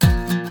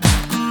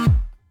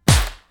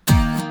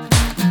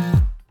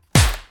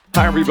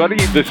Hi, everybody.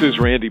 This is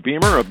Randy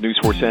Beamer of News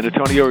 4 San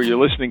Antonio. You're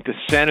listening to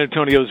San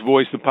Antonio's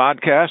Voice, the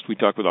podcast. We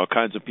talk with all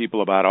kinds of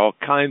people about all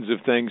kinds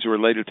of things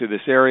related to this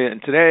area. And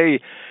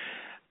today,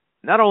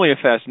 not only a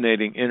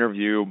fascinating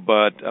interview,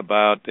 but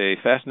about a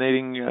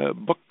fascinating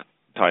book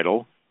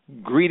title,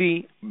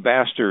 Greedy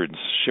Bastards.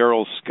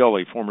 Cheryl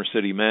Scully, former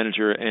city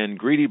manager, and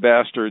Greedy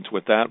Bastards.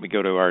 With that, we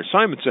go to our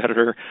assignments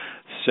editor,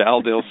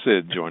 Sal Del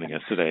Cid, joining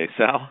us today.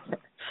 Sal?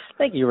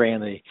 Thank you,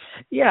 Randy.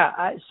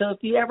 Yeah, so if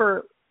you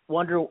ever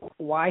wonder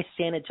why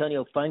San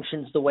Antonio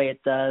functions the way it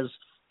does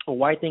or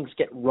why things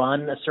get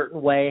run a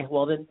certain way,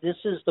 well, then this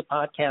is the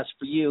podcast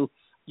for you.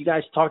 You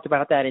guys talked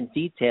about that in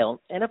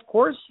detail. And, of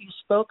course, you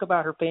spoke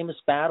about her famous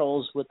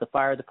battles with the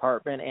fire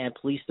department and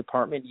police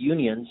department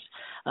unions.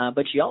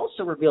 But she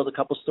also revealed a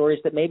couple stories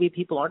that maybe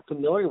people aren't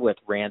familiar with,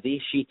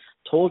 Randy. She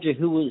told you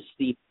who was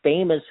the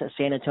famous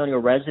San Antonio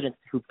resident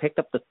who picked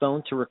up the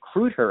phone to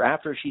recruit her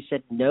after she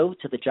said no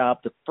to the job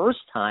the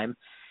first time.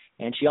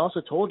 And she also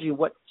told you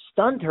what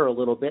stunned her a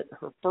little bit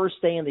her first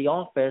day in the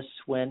office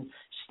when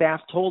staff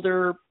told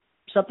her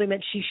something that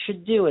she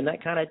should do, and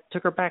that kind of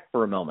took her back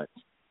for a moment.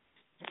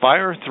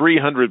 Fire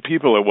 300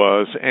 people it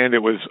was, and it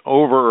was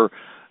over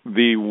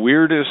the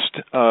weirdest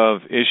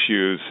of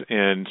issues.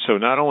 And so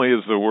not only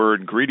is the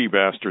word greedy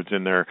bastards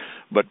in there,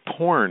 but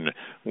porn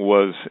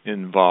was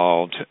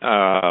involved.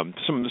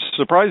 Some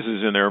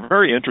surprises in there,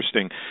 very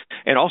interesting.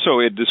 And also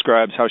it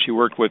describes how she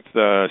worked with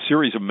a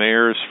series of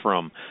mayors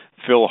from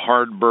Phil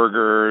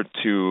Hardberger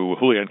to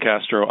Julian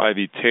Castro,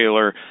 Ivy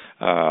Taylor,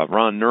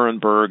 Ron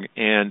Nuremberg,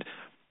 and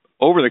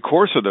over the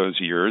course of those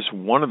years,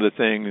 one of the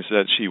things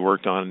that she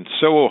worked on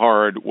so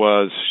hard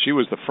was she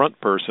was the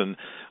front person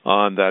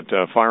on that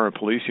fire and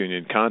police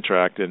union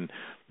contract and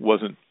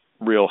wasn't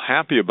real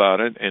happy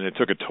about it, and it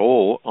took a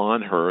toll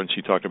on her, and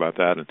she talked about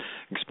that and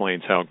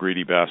explains how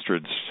Greedy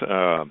Bastards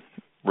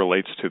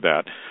relates to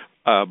that.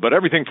 But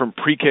everything from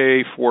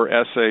pre-K for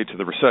essay to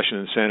the recession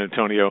in San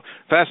Antonio,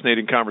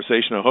 fascinating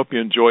conversation. I hope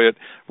you enjoy it.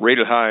 Rate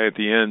it high at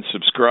the end.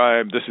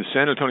 Subscribe. This is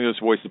San Antonio's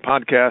Voice, the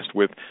podcast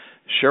with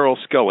Cheryl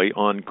Scully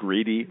on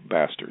Greedy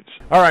Bastards.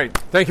 All right.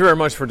 Thank you very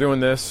much for doing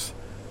this.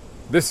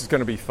 This is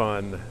going to be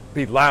fun.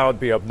 Be loud,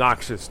 be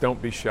obnoxious.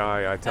 Don't be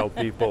shy. I tell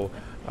people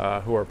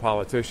who are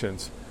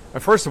politicians.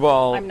 First of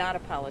all, I'm not a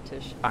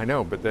politician. I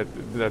know, but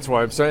that's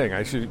why I'm saying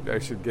I should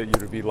get you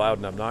to be loud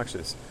and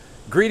obnoxious.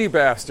 Greedy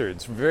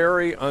Bastards,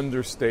 very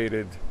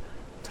understated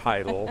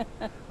title.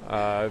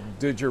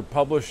 Did your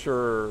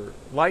publisher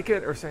like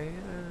it or say?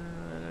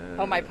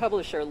 Oh, my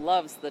publisher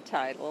loves the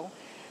title.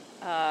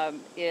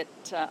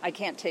 I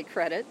can't take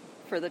credit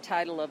for the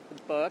title of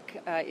the book.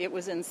 It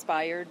was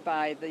inspired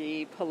by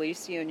the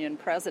police union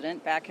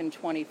president back in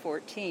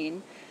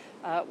 2014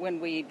 when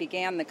we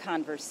began the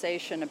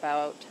conversation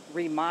about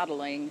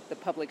remodeling the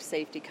public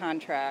safety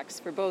contracts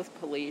for both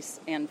police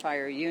and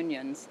fire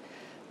unions.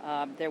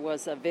 There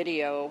was a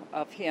video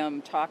of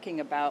him talking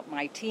about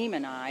my team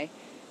and I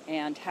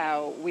and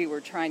how we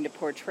were trying to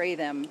portray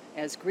them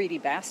as greedy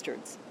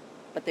bastards,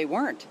 but they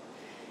weren't.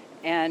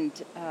 And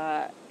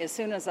as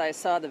soon as I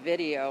saw the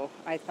video,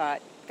 I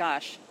thought,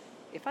 gosh,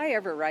 if I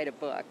ever write a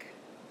book,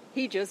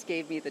 he just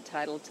gave me the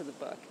title to the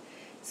book.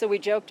 So we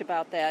joked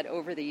about that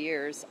over the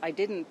years. I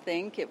didn't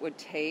think it would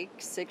take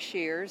 6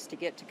 years to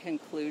get to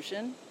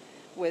conclusion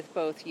with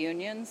both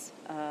unions,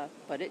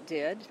 but it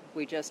did.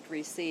 We just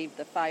received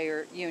the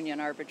fire union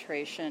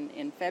arbitration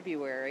in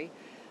February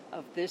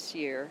of this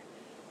year.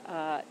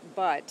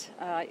 But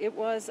it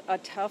was a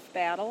tough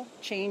battle,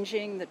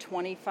 changing the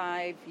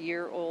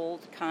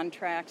 25-year-old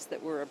contracts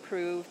that were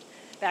approved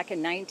back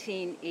in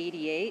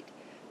 1988.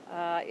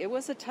 It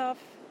was a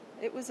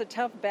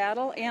tough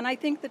battle, and I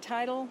think the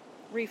title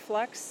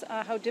reflects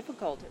how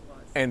difficult it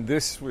was. And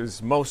this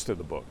was most of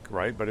the book,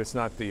 right? But it's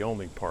not the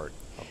only part.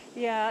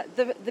 Yeah,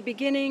 the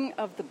beginning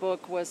of the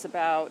book was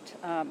about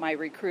my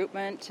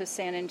recruitment to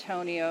San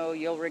Antonio.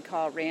 You'll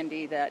recall,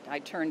 Randy, that I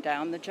turned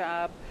down the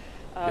job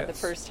the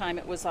first time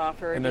it was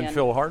offered. And then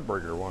Phil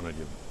Hardberger wanted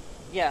you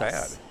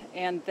bad.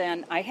 And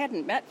then I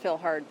hadn't met Phil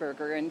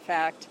Hardberger. In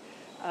fact,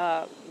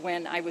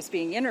 when I was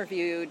being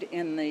interviewed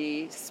in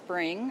the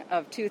spring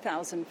of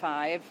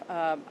 2005,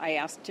 I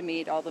asked to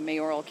meet all the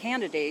mayoral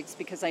candidates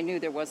because I knew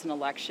there was an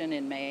election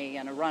in May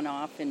and a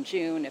runoff in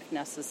June if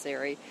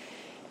necessary.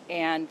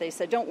 And they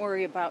said, don't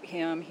worry about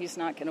him. He's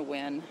not going to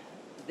win.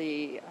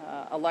 The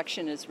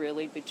election is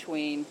really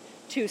between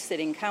two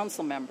sitting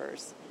council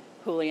members,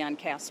 Julian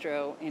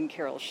Castro and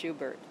Carol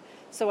Schubert.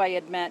 So I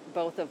had met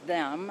both of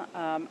them.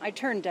 I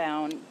turned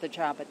down the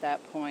job at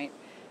that point.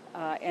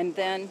 And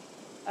then,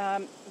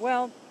 a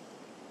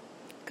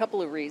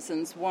couple of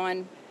reasons.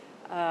 One,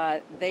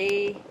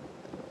 they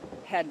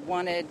had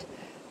wanted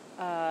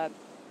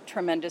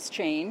tremendous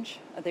change.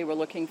 They were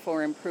looking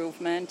for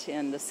improvement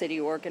in the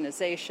city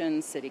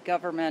organization, city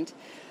government,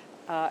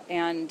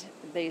 and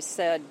they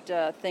said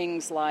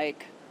things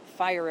like,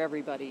 fire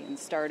everybody and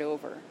start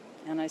over.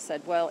 And I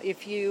said, well,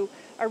 if you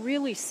are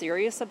really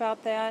serious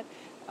about that,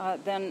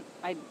 then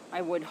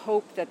I would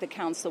hope that the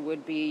council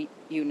would be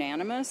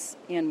unanimous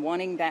in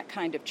wanting that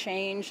kind of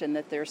change and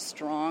that there's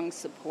strong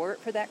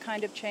support for that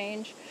kind of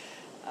change.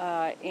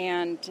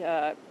 and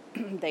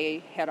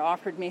they had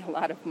offered me a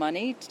lot of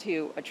money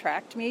to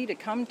attract me to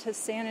come to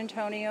San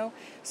Antonio,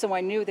 so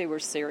I knew they were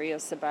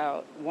serious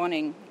about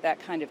wanting that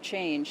kind of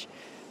change.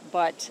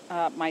 But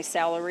my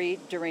salary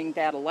during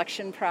that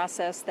election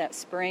process that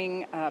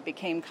spring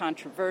became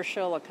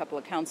controversial. A couple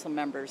of council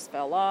members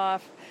fell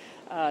off.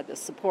 The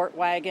support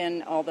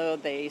wagon, although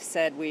they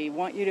said, we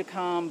want you to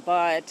come,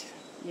 but,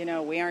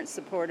 we aren't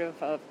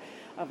supportive of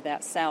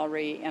that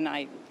salary, and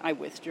I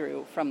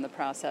withdrew from the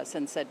process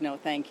and said no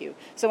thank you.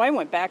 So I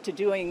went back to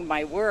doing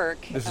my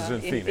work This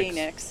is in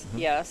Phoenix. Mm-hmm.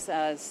 Yes,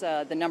 as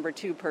the number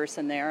 2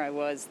 person there. I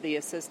was the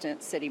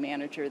assistant city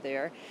manager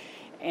there.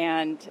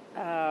 And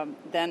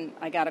then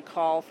I got a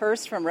call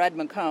first from Red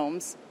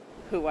McCombs,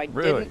 who I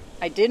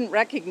didn't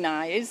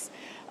recognize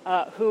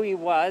who he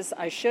was.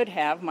 I should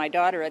have. My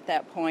daughter at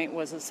that point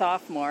was a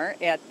sophomore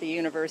at the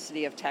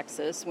University of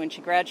Texas. When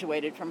she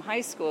graduated from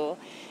high school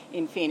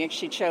in Phoenix,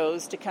 she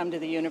chose to come to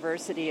the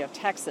University of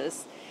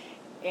Texas.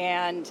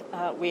 And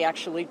we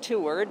actually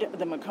toured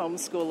the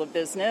McCombs School of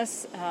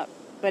Business,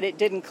 but it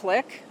didn't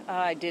click.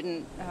 I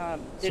didn't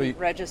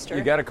register.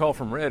 You got a call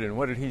from Red, and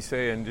what did he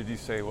say? And did you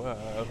say, who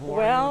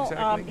are you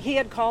exactly? He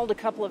had called a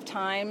couple of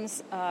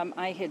times.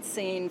 I had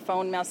seen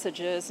phone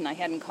messages, and I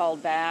hadn't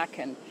called back.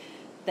 And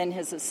then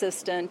his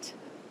assistant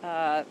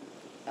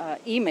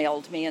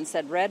emailed me and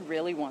said, Red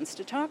really wants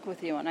to talk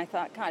with you. And I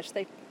thought, gosh,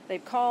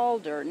 they've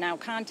called or now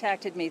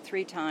contacted me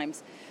 3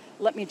 times.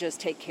 Let me just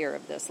take care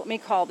of this. Let me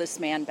call this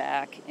man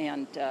back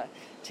and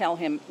tell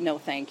him, no,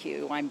 thank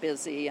you. I'm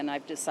busy, and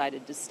I've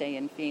decided to stay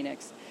in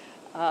Phoenix.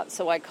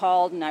 So I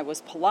called, and I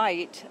was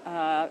polite,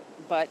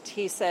 but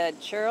he said,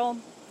 Cheryl,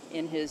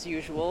 in his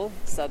usual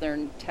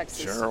Southern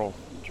Texas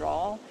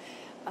drawl,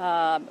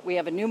 we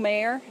have a new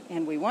mayor,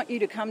 and we want you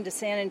to come to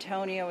San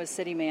Antonio as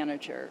city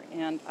manager.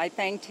 And I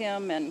thanked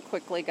him and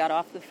quickly got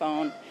off the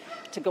phone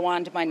to go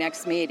on to my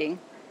next meeting.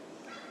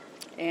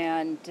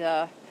 And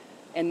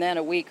then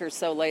a week or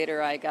so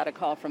later, I got a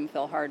call from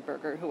Phil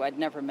Hardberger, who I'd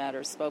never met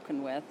or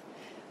spoken with.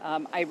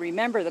 I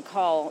remember the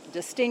call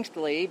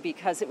distinctly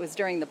because it was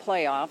during the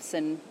playoffs,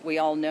 and we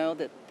all know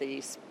that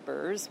the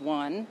Spurs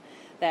won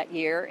that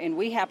year. And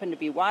we happened to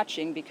be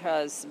watching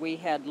because we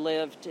had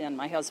lived, and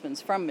my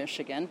husband's from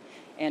Michigan,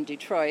 and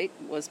Detroit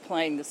was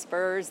playing the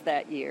Spurs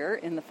that year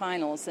in the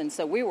finals. And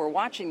so we were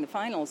watching the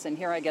finals, and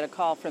here I get a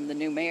call from the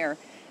new mayor.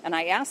 And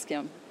I asked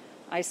him,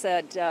 I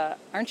said,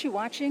 aren't you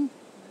watching?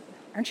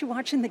 Aren't you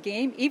watching the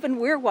game? Even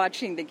we're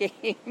watching the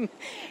game.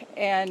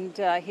 And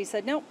he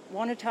said, nope,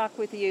 want to talk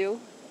with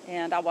you,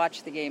 and I'll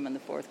watch the game in the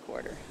fourth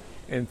quarter.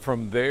 And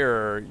from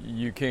there,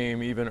 you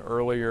came even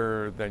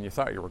earlier than you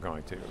thought you were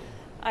going to.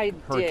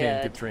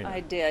 Hurricane Katrina. I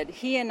did.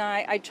 He and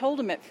I told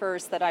him at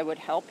first that I would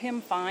help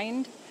him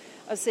find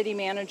a city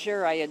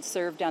manager. I had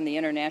served on the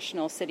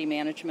International City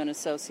Management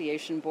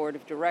Association Board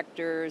of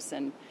Directors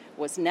and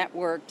was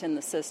networked in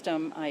the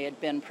system. I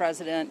had been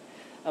president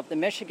of the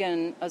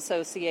Michigan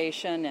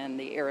Association and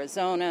the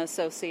Arizona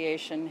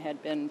Association,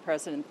 had been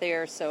president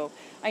there, so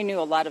I knew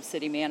a lot of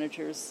city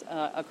managers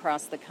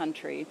across the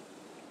country,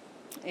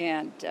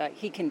 and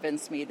he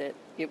convinced me that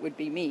it would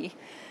be me.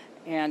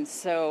 And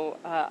so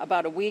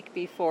about a week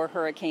before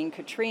Hurricane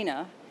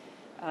Katrina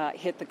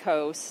hit the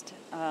coast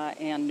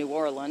and New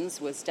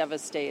Orleans was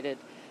devastated,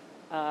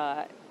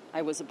 I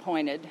was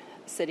appointed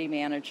city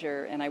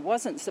manager, and I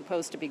wasn't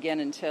supposed to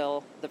begin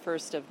until the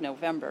 1st of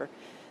November.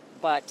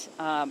 But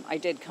I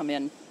did come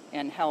in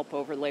and help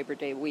over Labor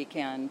Day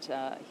weekend,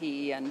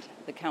 he and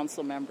the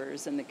council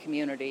members and the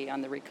community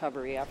on the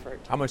recovery effort.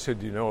 How much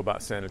did you know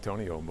about San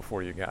Antonio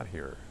before you got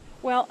here?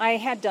 Well, I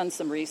had done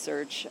some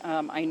research.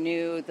 I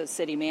knew the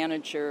city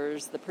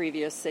managers, the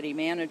previous city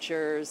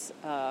managers.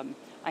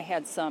 I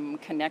had some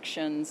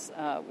connections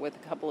with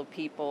a couple of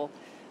people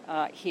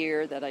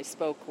here that I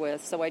spoke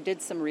with. So I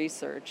did some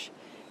research,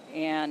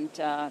 and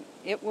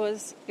it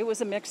was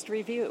a mixed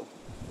review.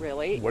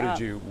 Really.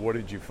 What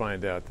did you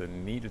find out that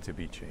needed to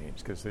be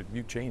changed? Because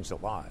you changed a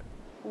lot.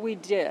 We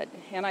did,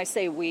 and I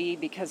say we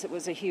because it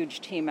was a huge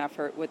team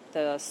effort with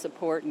the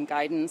support and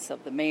guidance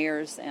of the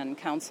mayors and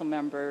council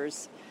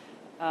members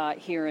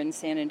here in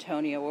San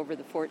Antonio over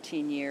the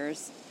 14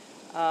 years.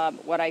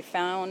 What I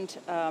found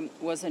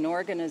was an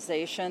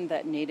organization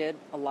that needed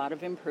a lot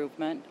of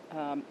improvement.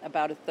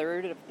 About a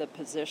third of the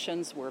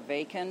positions were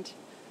vacant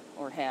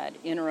or had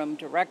interim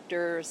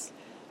directors.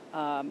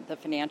 The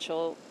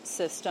financial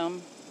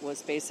system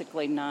was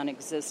basically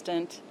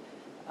non-existent.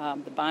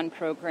 The bond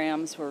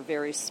programs were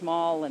very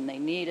small, and they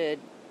needed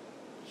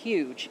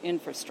huge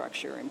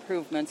infrastructure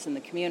improvements in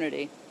the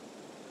community.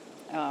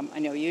 I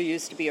know you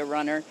used to be a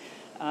runner.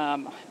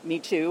 Me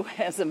too,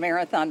 as a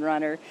marathon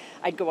runner.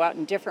 I'd go out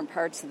in different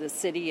parts of the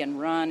city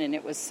and run, and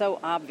it was so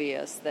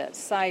obvious that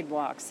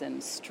sidewalks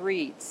and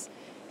streets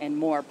and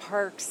more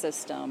park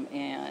system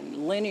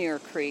and linear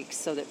creeks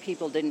so that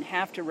people didn't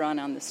have to run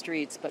on the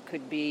streets but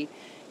could be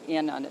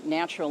in a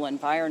natural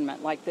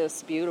environment like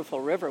this beautiful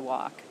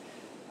Riverwalk.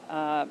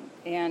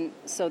 And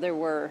so there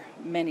were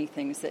many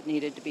things that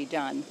needed to be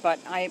done. But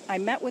I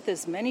met with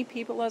as many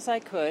people as I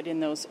could in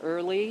those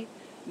early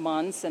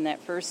months and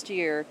that first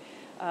year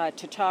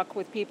to talk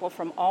with people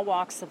from all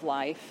walks of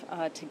life,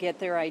 to get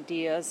their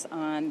ideas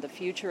on the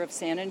future of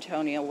San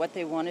Antonio, what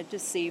they wanted to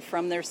see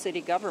from their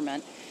city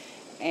government,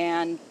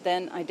 and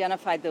then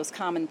identified those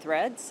common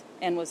threads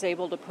and was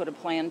able to put a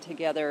plan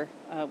together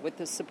with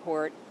the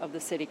support of the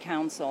City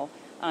Council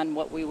on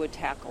what we would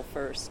tackle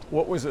first.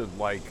 What was it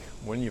like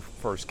when you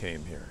first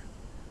came here?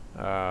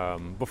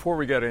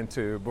 Before you got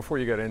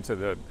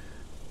into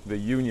the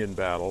union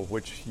battle,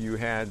 which you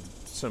had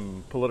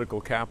some political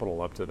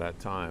capital up to that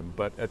time,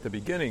 but at the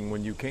beginning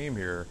when you came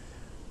here,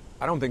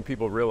 I don't think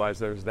people realize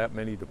there's that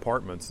many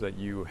departments that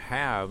you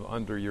have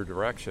under your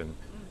direction,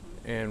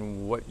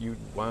 and what you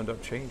wound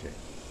up changing.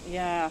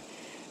 Yeah,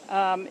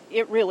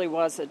 it really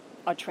was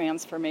a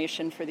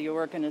transformation for the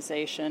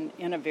organization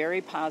in a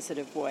very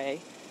positive way.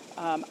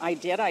 I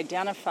did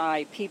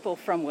identify people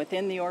from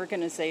within the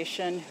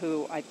organization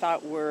who I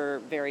thought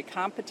were very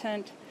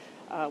competent,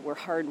 were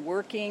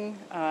hardworking,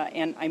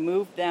 and I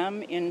moved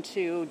them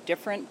into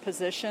different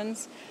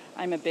positions.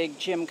 I'm a big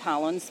Jim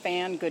Collins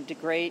fan, Good to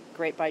Great,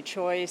 Great by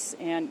Choice,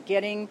 and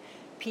getting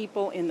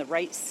people in the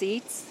right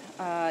seats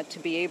to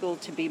be able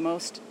to be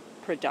most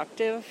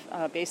productive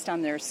based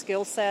on their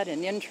skill set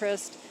and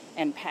interest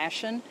and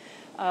passion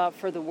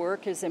for the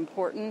work is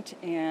important,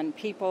 and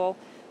people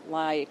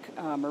like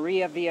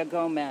Maria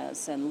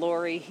Villagomez and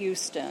Lori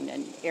Houston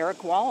and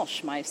Eric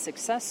Walsh, my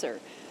successor,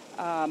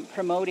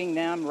 promoting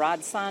them,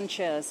 Rod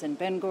Sanchez and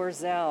Ben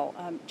Gorzel,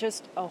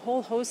 just a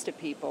whole host of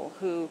people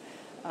who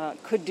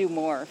could do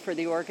more for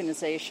the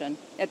organization.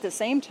 At the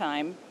same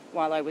time,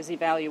 while I was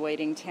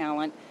evaluating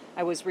talent,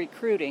 I was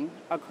recruiting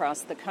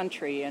across the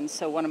country, and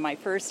so one of my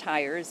first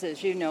hires,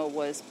 as you know,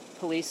 was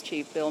Police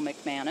Chief Bill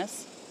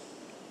McManus.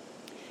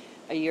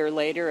 A year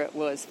later, it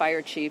was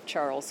Fire Chief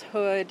Charles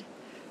Hood,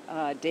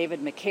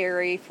 David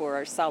McCary for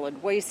our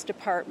solid waste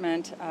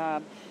department.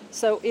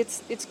 So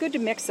it's good to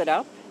mix it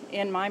up,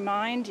 in my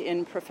mind,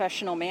 in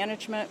professional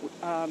management.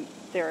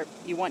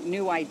 You want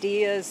new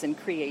ideas and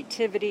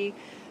creativity.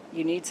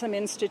 You need some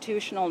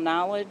institutional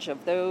knowledge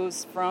of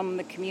those from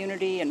the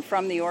community and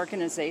from the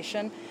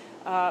organization.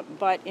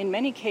 But in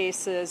many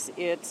cases,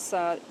 it's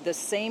the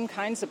same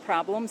kinds of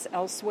problems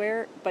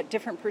elsewhere, but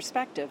different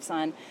perspectives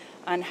on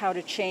how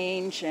to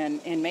change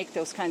and make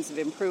those kinds of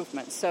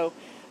improvements. So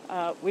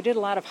we did a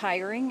lot of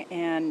hiring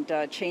and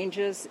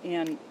changes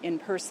in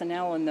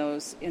personnel in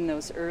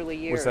those early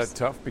years. Was that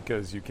tough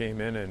because you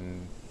came in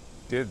and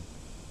did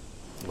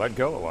let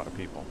go a lot of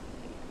people?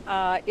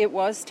 It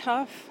was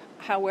tough.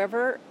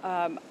 However,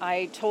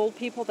 I told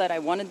people that I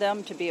wanted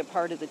them to be a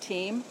part of the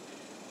team,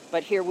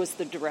 but here was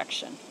the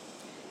direction.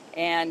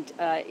 And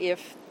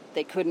if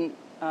they couldn't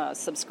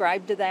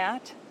subscribe to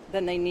that,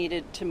 then they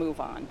needed to move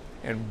on.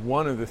 And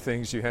one of the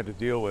things you had to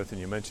deal with,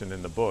 and you mentioned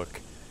in the book,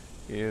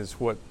 is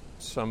what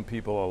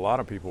a lot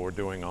of people were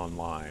doing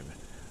online.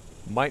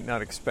 Might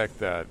not expect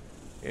that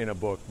in a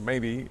book,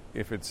 maybe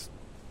if it's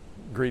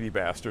Greedy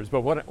Bastards,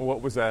 but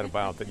what was that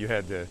about that you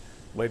had to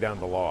lay down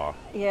the law?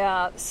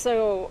 Yeah,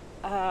 so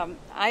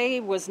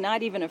I was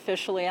not even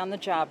officially on the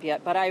job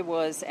yet, but I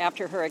was,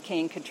 after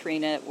Hurricane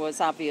Katrina, it was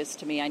obvious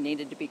to me I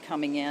needed to be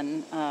coming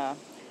in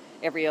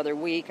every other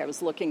week. I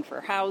was looking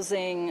for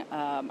housing.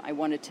 I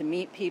wanted to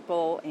meet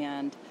people,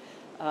 and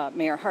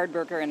Mayor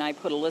Hardberger and I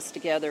put a list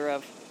together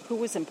of who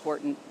was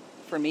important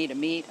for me to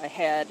meet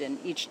ahead, and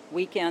each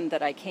weekend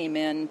that I came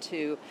in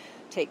to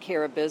take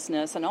care of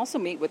business and also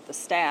meet with the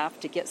staff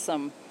to get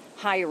some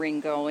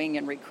hiring going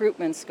and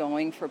recruitments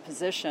going for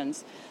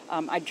positions.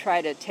 I'd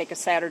try to take a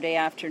Saturday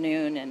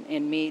afternoon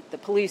and meet the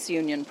police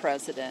union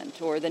president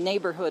or the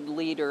neighborhood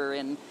leader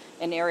in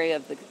an area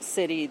of the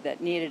city that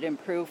needed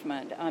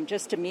improvement,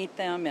 just to meet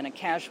them in a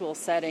casual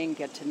setting,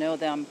 get to know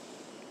them.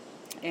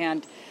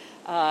 And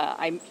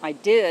I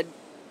did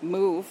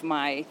move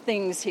my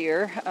things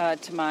here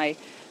to my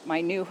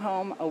new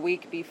home a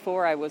week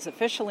before I was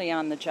officially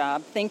on the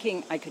job,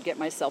 thinking I could get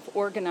myself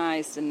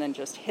organized and then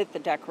just hit the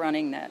deck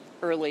running that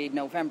early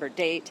November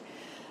date.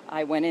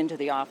 I went into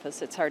the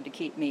office. It's hard to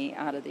keep me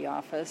out of the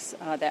office.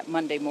 That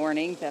Monday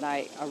morning that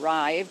I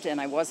arrived,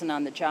 and I wasn't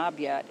on the job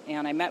yet,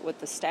 and I met with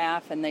the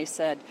staff, and they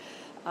said,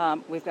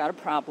 we've got a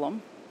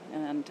problem.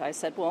 And I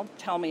said, well,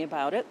 tell me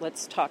about it.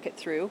 Let's talk it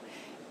through.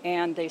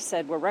 And they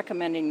said, we're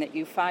recommending that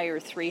you fire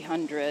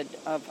 300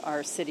 of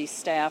our city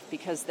staff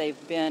because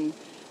they've been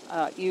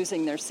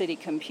using their city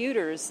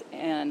computers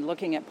and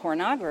looking at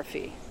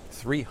pornography.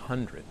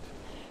 300?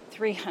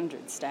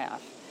 300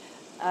 staff.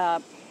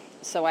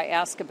 So I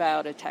asked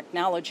about a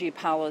technology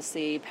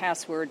policy,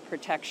 password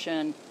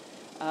protection,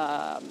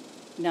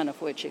 none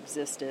of which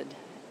existed.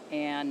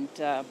 And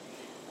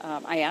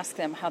I asked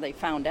them how they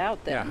found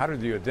out that. Yeah, how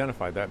did you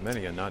identify that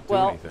many and not do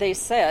anything? Well, they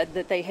said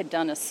that they had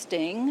done a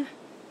sting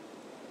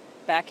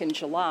back in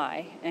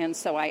July. And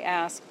so I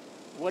asked,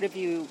 what have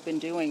you been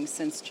doing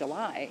since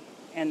July?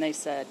 And they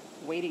said,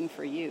 waiting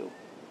for you.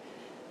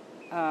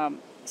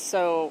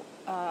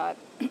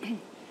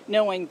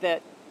 Knowing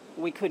that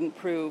we couldn't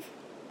prove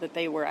that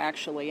they were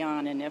actually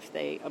on, and if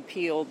they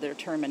appealed their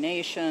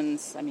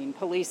terminations,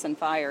 police and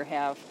fire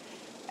have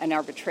an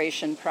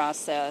arbitration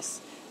process.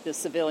 The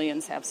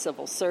civilians have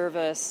civil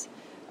service.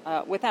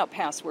 without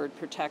password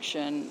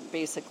protection,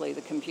 basically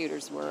the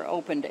computers were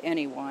open to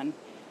anyone.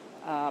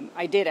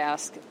 I did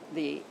ask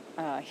the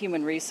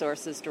Human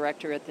Resources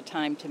Director at the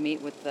time to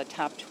meet with the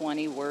top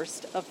 20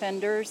 worst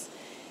offenders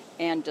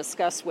and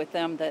discuss with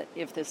them that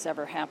if this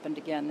ever happened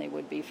again, they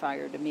would be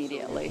fired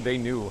immediately. They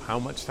knew how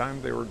much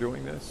time they were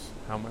doing this?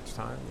 How much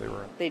time they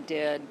were? They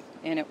did,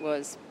 and it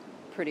was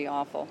pretty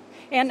awful.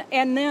 And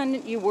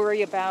then you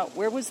worry about,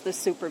 where was the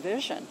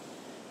supervision?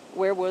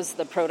 Where was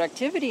the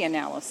productivity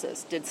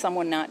analysis? Did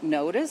someone not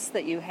notice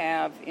that you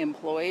have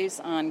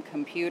employees on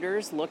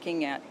computers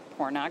looking at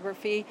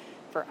pornography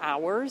for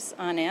hours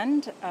on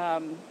end?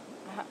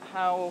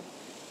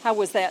 How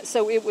was that?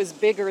 So it was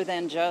bigger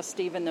than just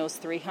even those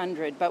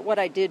 300. But what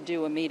I did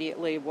do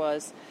immediately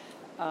was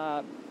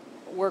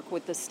work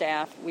with the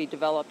staff. We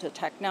developed a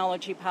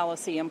technology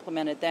policy,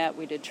 implemented that.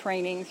 We did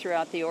training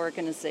throughout the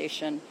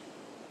organization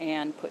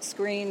and put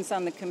screens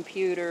on the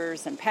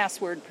computers and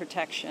password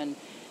protection.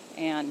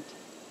 And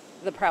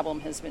the problem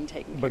has been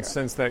taken care of. But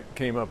since that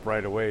came up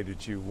right away,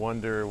 did you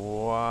wonder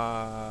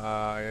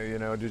why,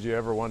 did you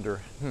ever wonder,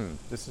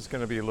 this is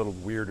going to be a little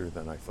weirder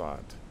than I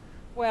thought?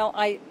 Well,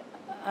 I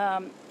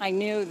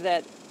knew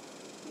that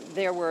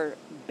there were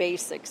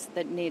basics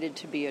that needed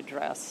to be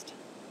addressed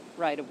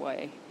right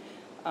away.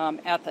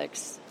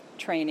 Ethics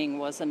training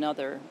was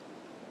another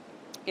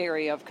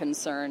area of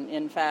concern.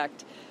 In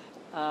fact,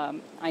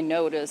 I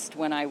noticed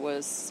when I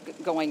was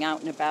going out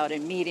and about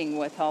and meeting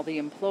with all the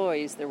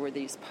employees, there were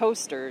these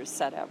posters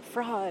set up: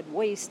 fraud,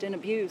 waste, and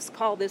abuse,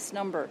 call this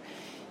number.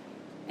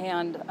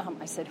 And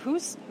I said,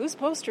 whose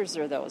posters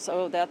are those?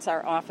 Oh, that's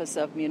our Office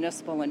of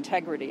Municipal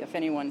Integrity. If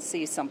anyone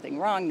sees something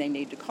wrong, they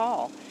need to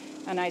call.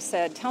 And I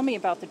said, tell me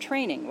about the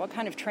training. What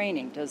kind of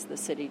training does the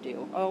city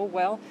do? Oh,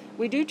 well,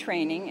 we do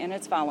training, and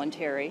it's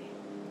voluntary.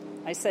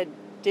 I said,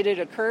 did it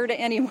occur to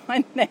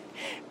anyone that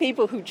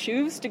people who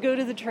choose to go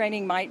to the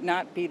training might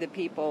not be the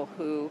people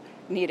who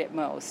need it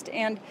most?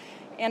 And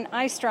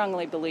I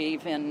strongly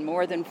believe, in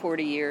more than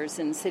 40 years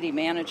in city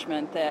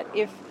management, that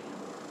if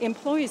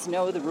employees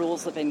know the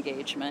rules of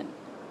engagement,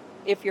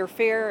 if you're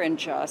fair and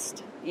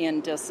just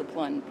in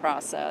discipline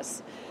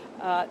process,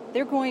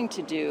 they're going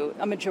to do,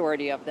 a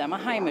majority of them, a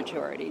high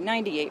majority,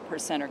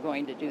 98% are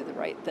going to do the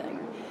right thing.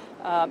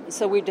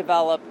 So we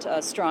developed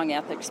a strong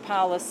ethics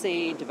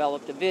policy,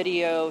 developed a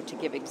video to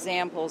give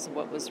examples of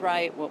what was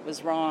right, what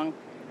was wrong.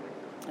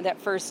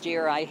 That first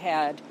year I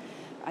had,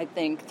 I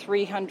think,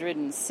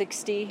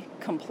 360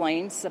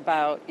 complaints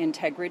about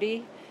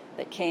integrity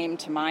that came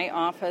to my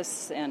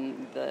office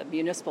and the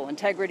Municipal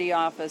Integrity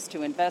Office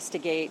to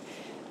investigate.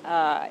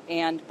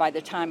 And by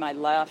the time I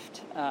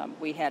left,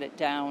 we had it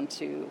down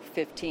to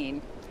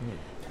 15.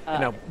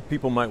 Now,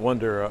 people might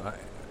wonder,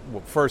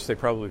 well, first, they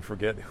probably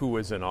forget who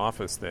was in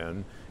office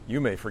then. You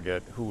may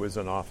forget who was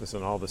in office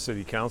in all the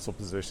city council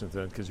positions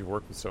then because you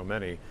worked with so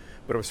many.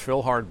 But it was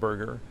Phil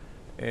Hardberger.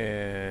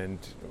 And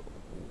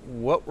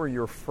what were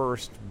your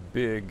first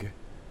big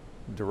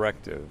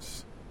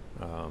directives?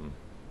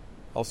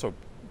 Also,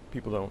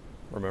 people don't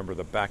remember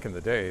that back in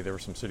the day, there were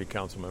some city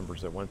council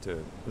members that went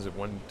to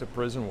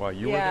prison while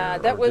you were there? Yeah,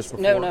 that was,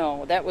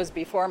 no, that was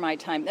before my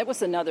time. That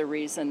was another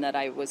reason that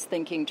I was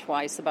thinking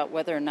twice about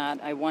whether or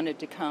not I wanted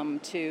to come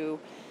to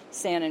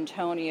San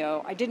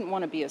Antonio. I didn't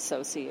want to be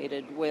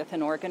associated with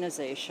an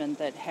organization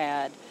that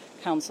had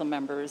council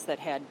members that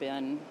had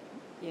been,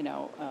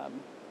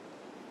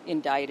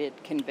 indicted,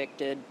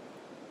 convicted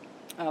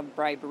of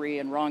bribery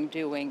and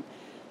wrongdoing.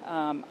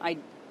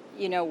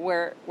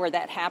 Where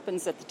that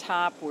happens at the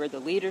top, where the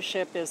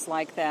leadership is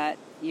like that,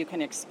 you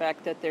can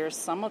expect that there's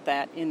some of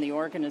that in the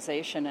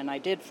organization. And I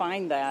did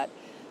find that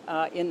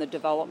in the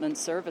Development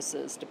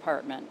Services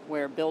Department,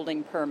 where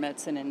building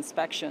permits and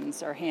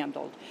inspections are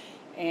handled.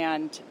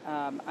 And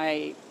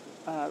I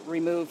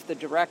removed the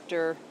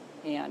director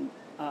and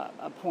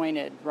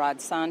appointed Rod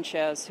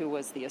Sanchez, who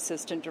was the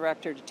assistant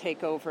director, to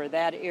take over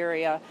that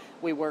area.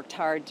 We worked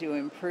hard to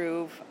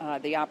improve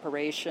the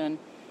operation,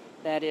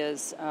 that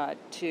is,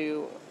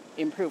 to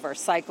improve our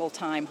cycle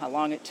time, how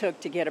long it took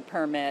to get a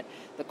permit,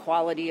 the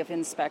quality of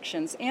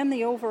inspections, and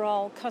the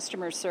overall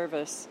customer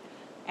service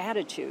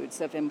attitudes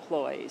of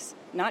employees.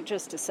 Not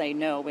just to say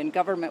no. In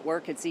government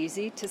work, it's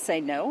easy to say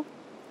no.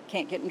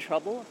 Can't get in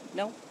trouble.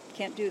 No,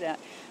 can't do that.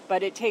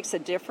 But it takes a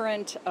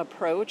different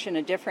approach and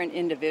a different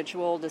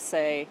individual to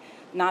say,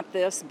 not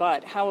this,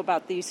 but how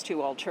about these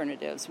two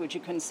alternatives? Would you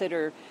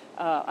consider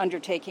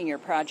undertaking your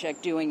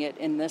project, doing it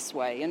in this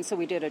way? And so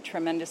we did a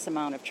tremendous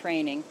amount of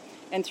training.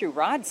 And through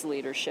Rod's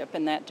leadership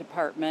in that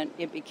department,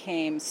 it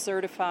became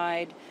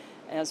certified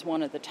as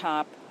one of the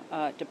top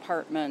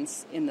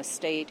departments in the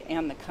state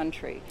and the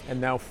country. And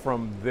now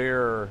from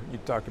there, you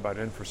talked about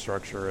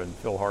infrastructure, and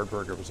Phil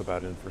Hardberger was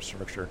about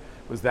infrastructure.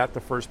 Was that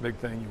the first big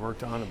thing you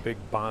worked on, a big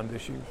bond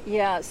issue?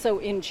 Yeah, so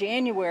in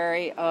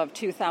January of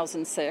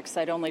 2006,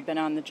 I'd only been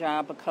on the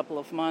job a couple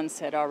of months,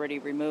 had already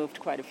removed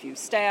quite a few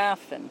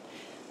staff, and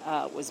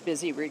was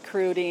busy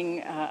recruiting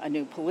a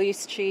new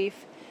police chief.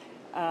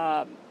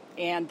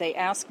 And they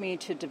asked me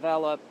to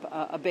develop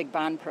a big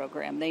bond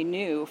program. They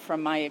knew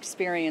from my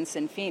experience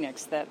in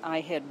Phoenix that I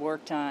had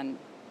worked on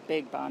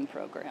big bond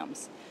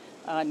programs,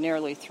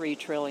 nearly $3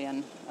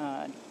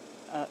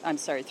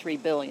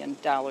 billion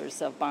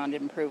of bond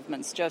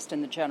improvements just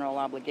in the general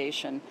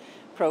obligation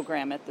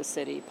program at the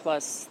city,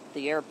 plus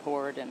the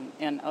airport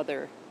and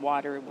other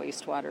water,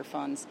 wastewater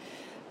funds.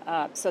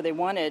 So they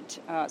wanted,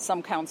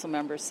 some council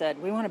members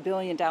said, we want $1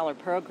 billion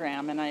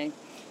program. And I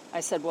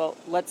said, well,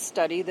 let's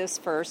study this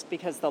first,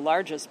 because the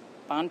largest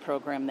bond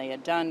program they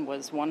had done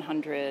was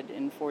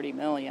 $140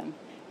 million.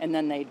 And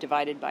then they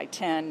divided by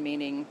 10,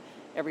 meaning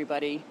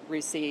everybody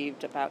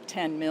received about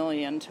 $10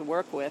 million to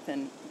work with.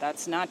 And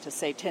that's not to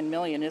say $10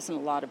 million isn't a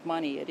lot of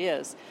money. It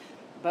is.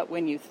 But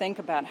when you think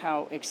about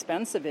how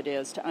expensive it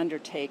is to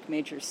undertake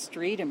major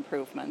street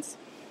improvements,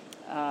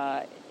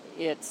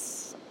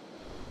 it's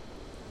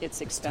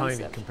expensive.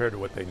 Tiny compared to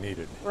what they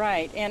needed.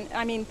 Right. And,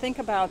 I mean, think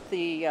about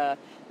the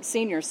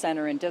senior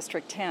center in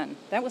District 10.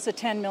 That was a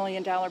 $10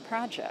 million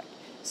project.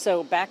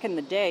 So back in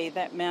the day,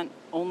 that meant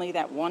only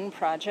that one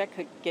project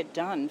could get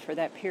done for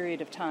that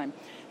period of time.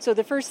 So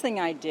the first thing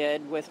I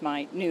did with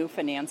my new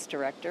finance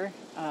director,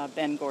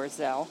 Ben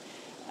Gorzel,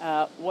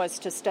 was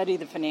to study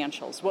the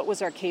financials. What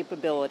was our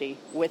capability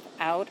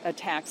without a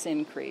tax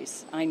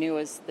increase? I knew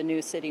as the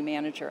new city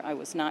manager I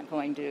was not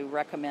going to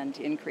recommend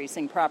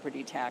increasing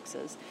property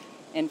taxes.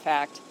 In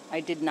fact,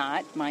 I did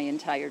not my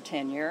entire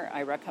tenure.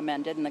 I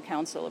recommended, and the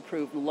council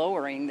approved,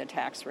 lowering the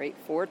tax rate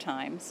 4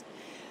 times.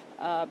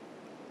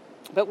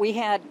 But we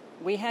had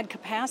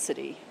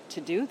capacity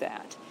to do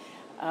that.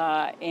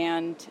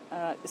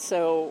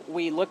 So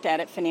we looked at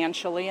it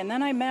financially, and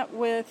then I met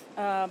with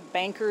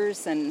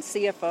bankers and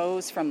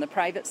CFOs from the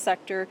private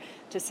sector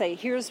to say,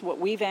 here's what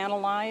we've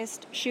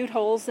analyzed. Shoot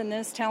holes in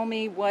this. Tell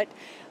me what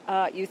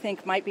you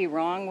think might be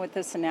wrong with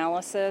this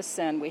analysis.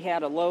 And we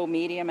had a low,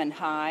 medium, and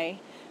high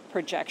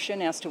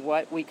projection as to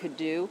what we could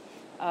do.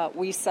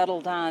 We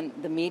settled on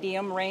the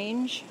medium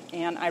range,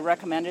 and I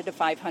recommended a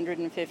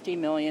 $550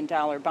 million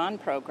bond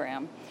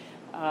program.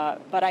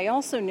 But I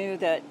also knew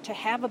that to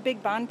have a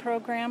big bond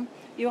program,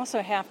 you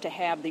also have to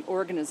have the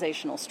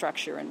organizational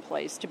structure in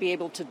place to be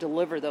able to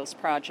deliver those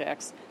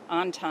projects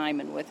on time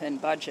and within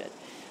budget.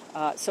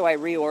 So I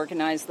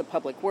reorganized the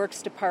Public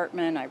Works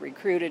Department. I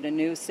recruited a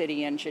new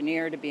city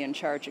engineer to be in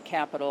charge of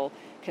capital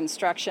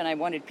construction. I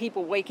wanted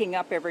people waking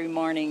up every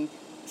morning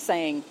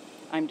saying,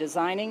 I'm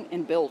designing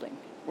and building.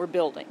 We're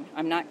building.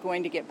 I'm not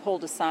going to get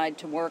pulled aside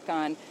to work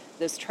on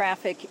this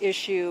traffic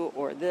issue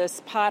or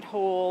this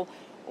pothole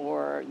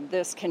or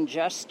this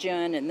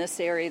congestion in this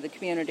area of the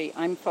community.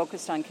 I'm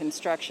focused on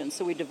construction.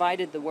 So we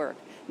divided the work,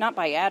 not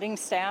by adding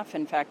staff.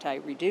 In fact, I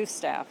reduced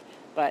staff,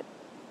 but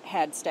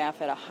had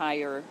staff at a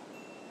higher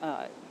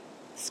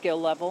skill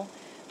level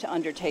to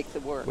undertake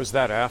the work. Was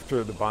that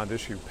after the bond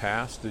issue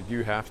passed? Did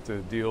you have to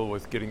deal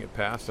with getting it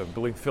passed? I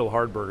believe Phil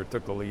Hardberger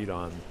took the lead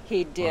on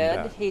He did,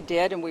 on that. He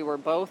did, and we were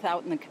both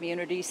out in the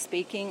community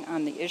speaking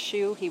on the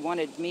issue. He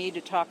wanted me to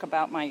talk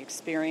about my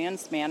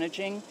experience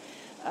managing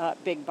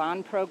big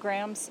bond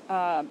programs.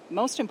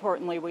 Most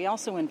importantly, we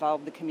also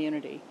involved the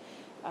community.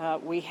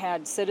 We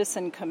had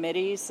citizen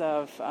committees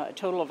of a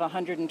total of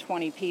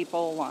 120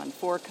 people on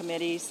 4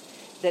 committees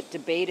that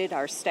debated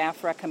our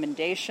staff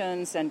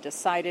recommendations and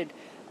decided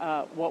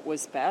what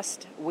was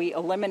best. We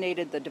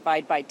eliminated the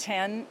divide by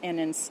 10 and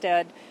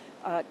instead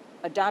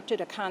adopted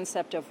a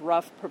concept of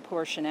rough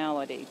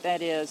proportionality.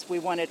 That is, we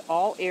wanted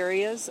all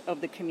areas of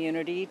the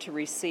community to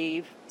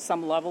receive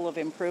some level of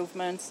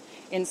improvements.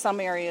 In some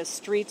areas,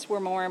 streets were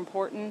more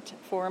important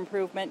for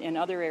improvement. In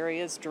other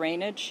areas,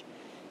 drainage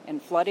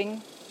and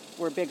flooding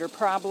were bigger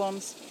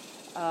problems.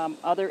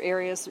 Other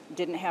areas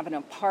didn't have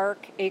enough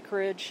park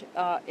acreage,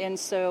 and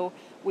so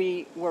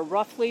we were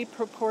roughly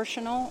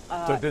proportional.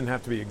 So it didn't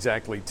have to be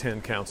exactly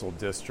 10 council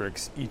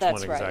districts, each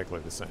one exactly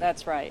the same.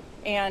 That's right.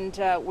 And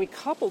we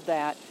coupled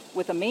that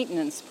with a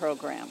maintenance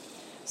program.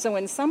 So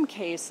in some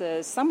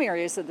cases, some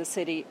areas of the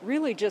city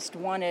really just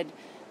wanted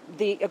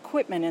the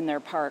equipment in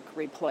their park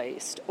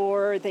replaced,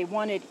 or they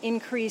wanted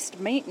increased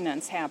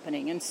maintenance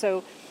happening. And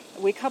so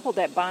we coupled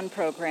that bond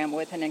program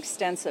with an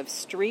extensive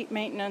street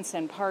maintenance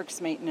and parks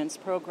maintenance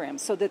program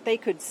so that they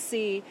could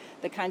see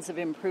the kinds of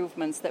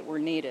improvements that were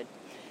needed.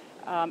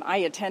 I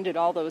attended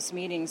all those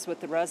meetings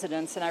with the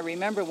residents, and I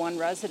remember one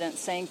resident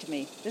saying to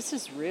me, this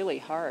is really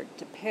hard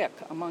to pick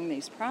among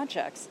these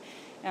projects.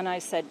 And I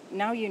said,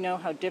 now you know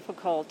how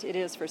difficult it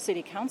is for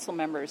city council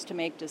members to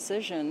make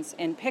decisions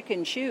and pick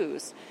and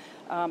choose.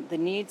 The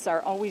needs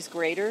are always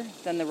greater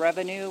than the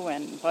revenue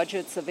and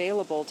budgets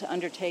available to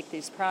undertake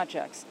these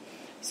projects.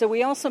 So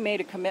we also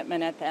made a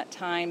commitment at that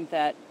time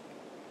that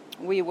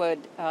we would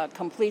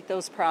complete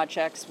those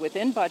projects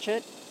within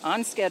budget,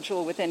 on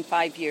schedule, within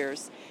 5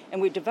 years.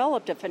 And we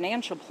developed a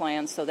financial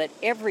plan so that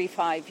every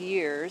 5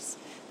 years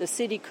the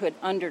city could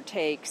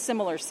undertake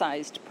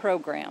similar-sized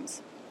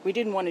programs. We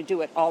didn't want to do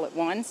it all at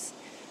once.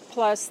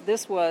 Plus,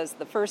 this was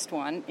the first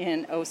one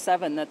in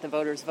 2007 that the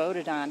voters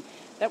voted on.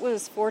 That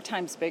was 4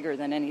 times bigger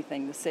than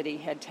anything the city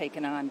had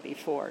taken on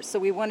before. So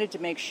we wanted to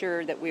make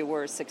sure that we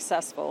were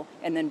successful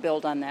and then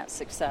build on that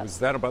success. Was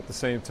that about the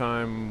same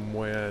time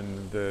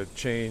when the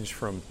change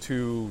from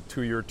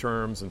two-year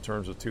terms in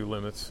terms of 2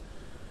 limits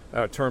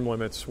term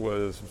limits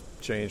was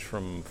changed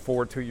from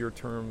 4 2-year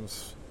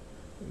terms.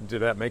 Did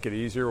that make it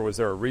easier, or was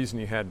there a reason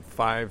you had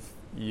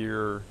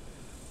 5-year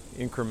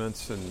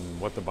increments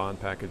and what the bond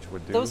package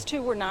would do? Those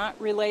two were not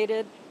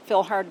related.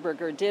 Phil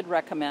Hardberger did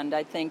recommend,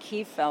 I think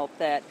he felt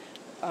that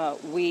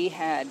we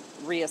had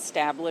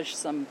reestablished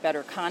some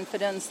better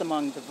confidence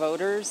among the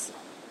voters,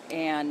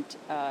 and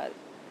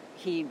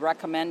he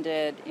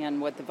recommended,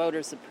 and what the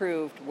voters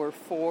approved were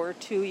 4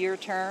 2-year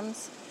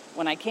terms.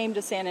 When I came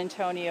to San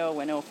Antonio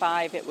in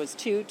 2005, it was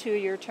 2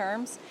 2-year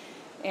terms,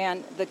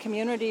 and the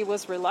community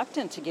was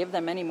reluctant to give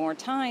them any more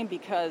time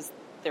because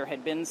there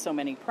had been so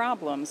many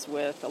problems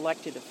with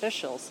elected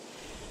officials.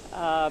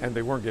 And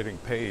they weren't getting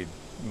paid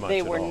much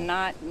They at were all.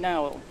 not,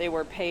 no. They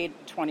were paid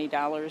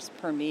 $20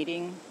 per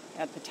meeting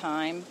at the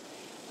time,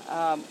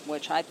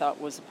 which I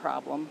thought was a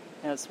problem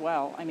as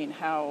well. I mean,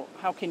 how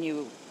can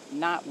you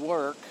not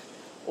work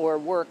or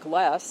work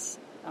less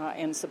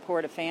and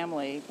support a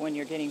family when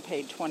you're getting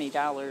paid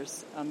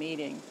 $20 a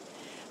meeting?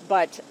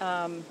 But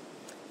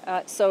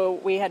so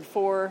we had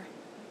 4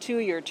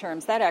 2-year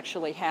terms. That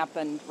actually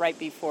happened right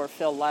before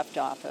Phil left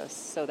office.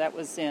 So that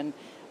was in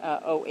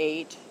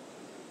 2008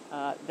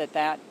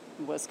 that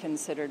was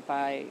considered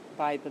by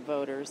the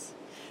voters.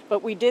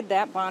 But we did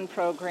that bond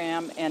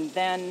program, and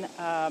then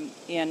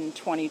in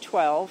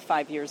 2012,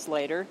 5 years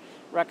later,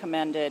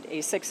 recommended a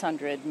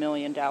 $600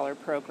 million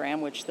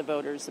program, which the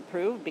voters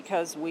approved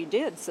because we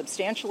did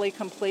substantially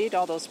complete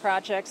all those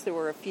projects. There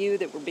were a few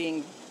that were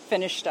being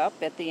finished up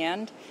at the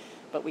end,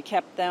 but we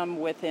kept them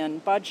within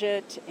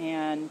budget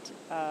and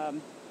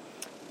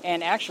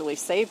actually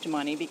saved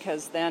money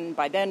because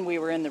by then we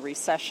were in the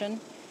recession,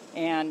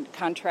 and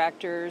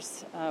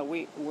contractors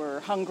we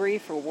were hungry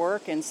for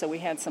work, and so we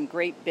had some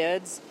great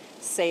bids,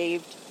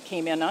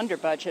 came in under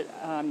budget,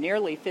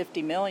 nearly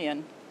 $50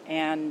 million,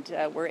 and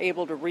we're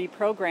able to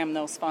reprogram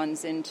those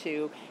funds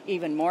into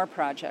even more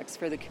projects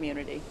for the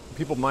community.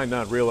 People might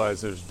not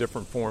realize there's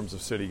different forms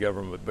of city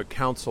government, but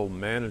council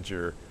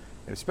manager,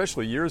 and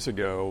especially years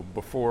ago,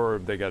 before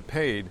they got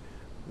paid,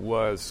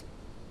 was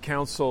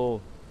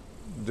council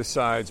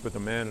decides, but the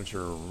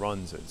manager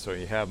runs it. So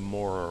you have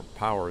more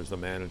power as the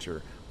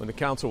manager. When the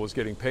council was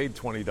getting paid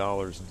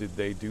 $20, did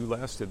they do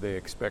less? Did they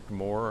expect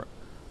more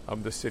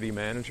of the city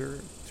manager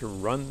to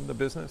run the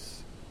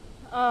business?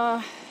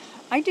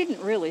 I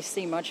didn't really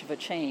see much of a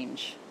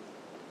change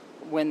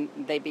when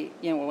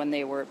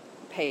they were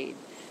paid.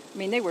 I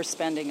mean, they were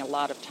spending a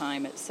lot of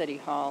time at City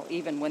Hall,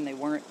 even when they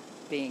weren't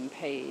being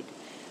paid.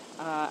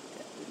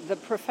 The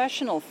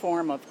professional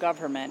form of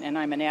government, and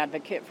I'm an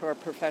advocate for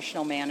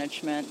professional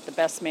management. The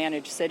best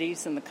managed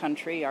cities in the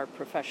country are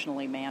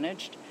professionally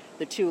managed.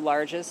 The two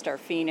largest are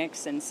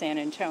Phoenix and San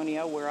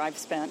Antonio, where I've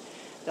spent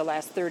the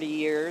last 30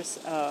 years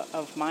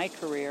of my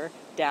career.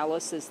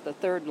 Dallas is the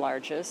third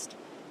largest.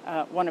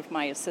 One of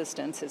my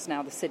assistants is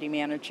now the city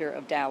manager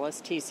of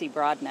Dallas, T.C.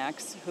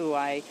 Broadnax, who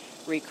I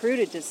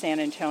recruited to San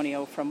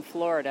Antonio from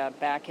Florida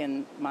back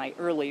in my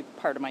early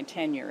part of my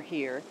tenure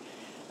here.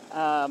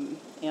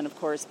 And, of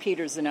course,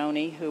 Peter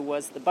Zanoni, who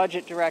was the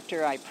budget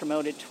director, I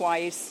promoted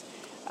twice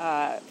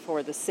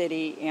for the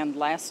city, and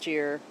last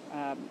year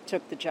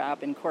took the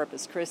job in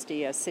Corpus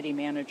Christi as city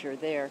manager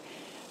there.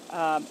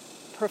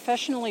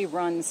 Professionally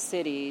run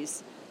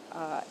cities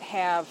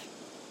have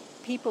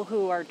people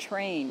who are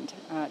trained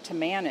to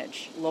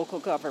manage local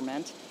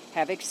government,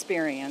 have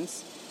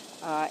experience,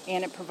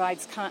 and it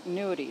provides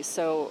continuity.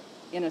 So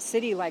in a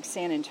city like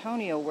San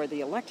Antonio, where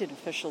the elected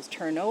officials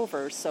turn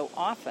over so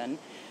often,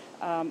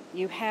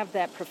 you have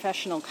that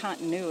professional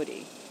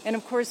continuity. And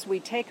of course,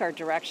 we take our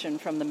direction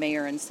from the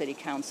mayor and city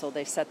council.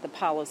 They set the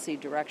policy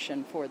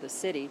direction for the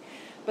city.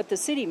 But the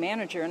city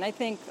manager, and I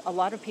think a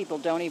lot of people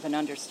don't even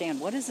understand,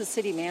 what does a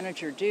city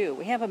manager do?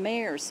 We have a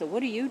mayor, so what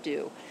do you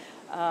do?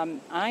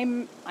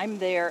 I'm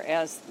there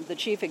as the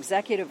chief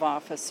executive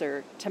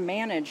officer to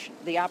manage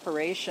the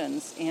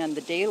operations and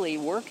the daily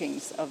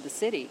workings of the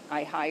city.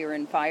 I hire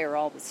and fire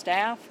all the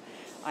staff.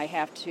 I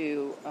have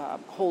to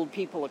hold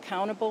people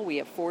accountable. We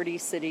have 40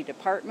 city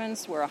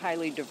departments. We're a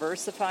highly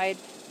diversified,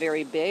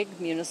 very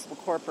big municipal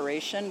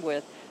corporation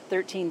with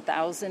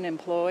 13,000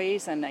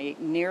 employees and a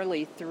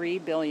nearly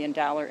 $3 billion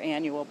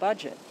annual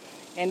budget.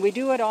 And we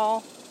do it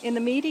all in the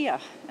media.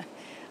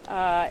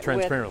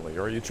 Transparently,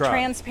 or you try?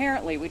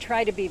 Transparently. We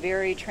try to be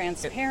very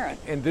transparent.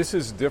 And this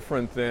is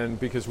different than,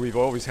 because we've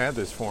always had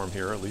this form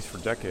here, at least for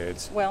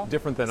decades. Well,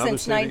 different than other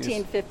cities. Since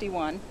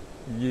 1951.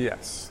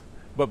 Yes.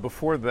 But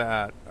before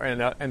that,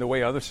 and the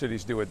way other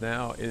cities do it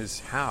now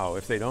is how,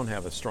 if they don't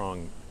have a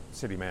strong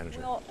city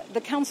manager? Well,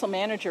 the council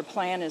manager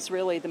plan is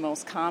really the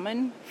most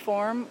common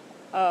form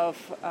of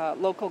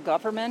local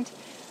government,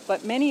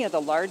 but many of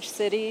the large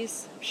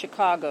cities,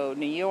 Chicago,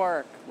 New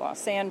York,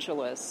 Los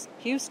Angeles,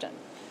 Houston,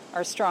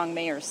 are strong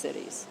mayor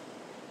cities.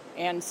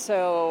 And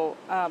so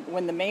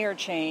when the mayor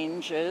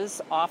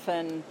changes,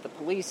 often the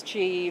police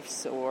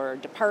chiefs or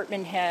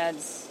department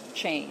heads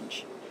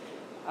change.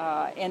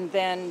 And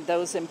then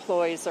those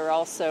employees are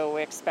also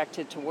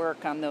expected to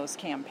work on those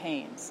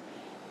campaigns.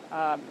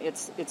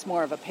 It's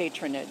more of a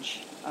patronage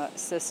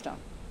system.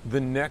 The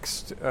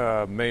next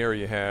mayor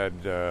you had,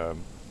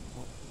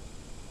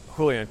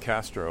 Julian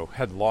Castro,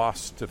 had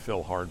lost to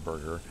Phil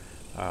Hardberger.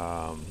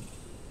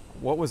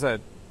 What was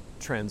that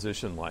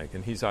transition like?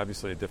 And he's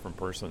obviously a different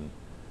person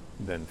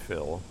than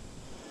Phil.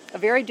 A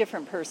very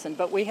different person,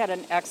 but we had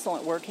an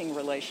excellent working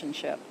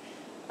relationship.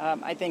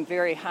 I think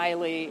very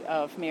highly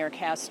of Mayor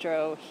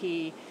Castro.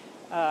 He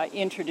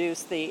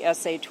introduced the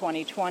SA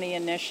 2020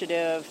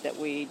 initiative that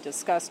we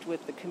discussed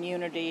with the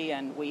community,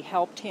 and we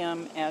helped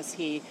him as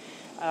he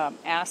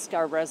asked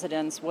our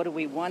residents, what do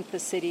we want the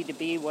city to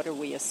be, what are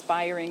we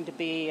aspiring to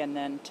be, and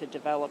then to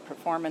develop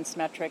performance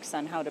metrics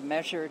on how to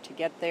measure to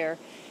get there.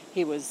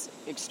 He was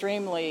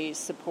extremely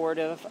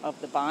supportive of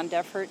the bond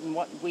effort and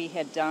what we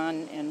had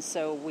done, and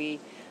so we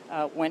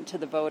went to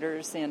the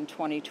voters in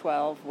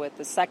 2012 with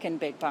the second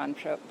big bond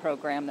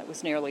program that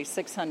was nearly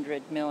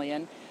 $600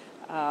 million.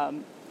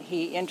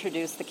 He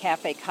introduced the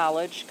Cafe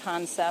College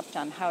concept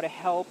on how to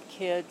help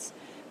kids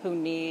who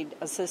need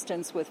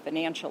assistance with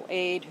financial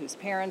aid, whose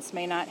parents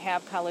may not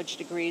have college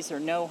degrees or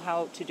know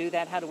how to do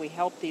that. How do we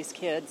help these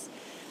kids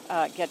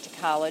get to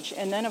college?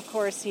 And then, of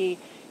course, he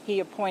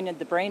appointed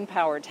the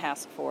Brainpower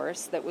Task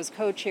Force that was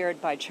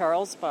co-chaired by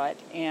Charles Butt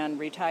and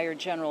retired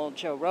General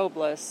Joe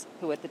Robles,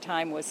 who at the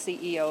time was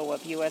CEO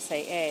of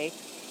USAA,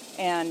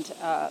 and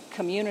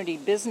community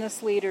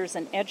business leaders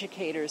and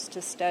educators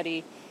to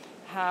study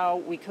how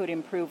we could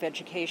improve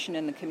education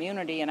in the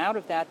community. And out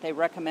of that, they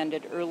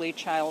recommended early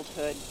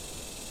childhood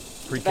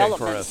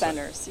development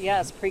centers.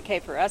 Yes, pre-K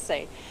for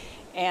SA.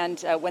 And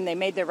when they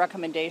made their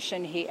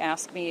recommendation, he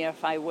asked me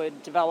if I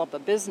would develop a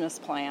business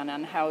plan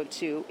on how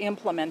to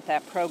implement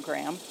that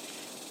program.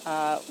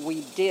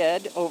 We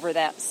did over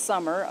that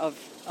summer of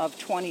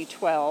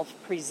 2012,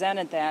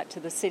 presented that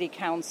to the City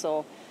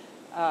Council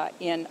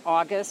in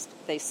August.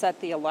 They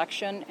set the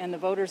election, and the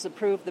voters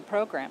approved the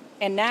program.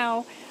 And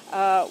now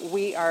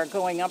we are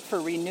going up for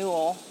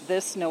renewal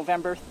this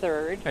November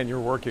 3rd. And you're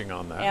working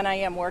on that. And I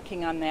am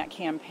working on that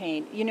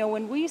campaign. You know,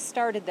 when we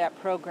started that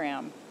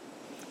program,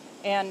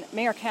 and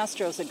Mayor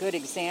Castro is a good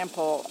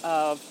example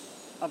of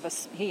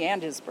he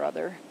and his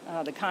brother,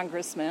 the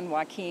Congressman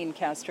Joaquin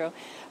Castro,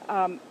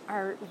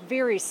 are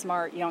very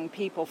smart young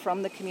people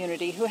from the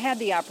community who had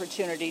the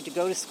opportunity to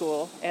go to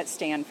school at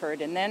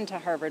Stanford and then to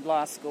Harvard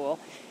Law School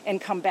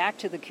and come back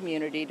to the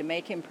community to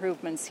make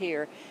improvements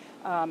here.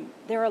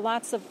 There are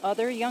lots of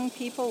other young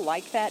people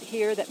like that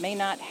here that may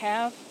not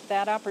have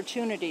that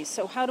opportunity.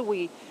 So how do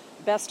we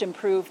best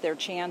improve their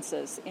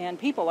chances? And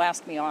people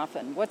ask me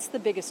often, what's the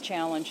biggest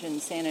challenge in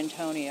San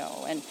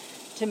Antonio? And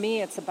to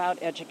me, it's about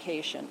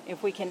education.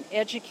 If we can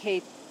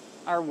educate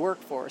our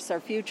workforce, our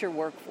future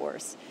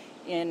workforce,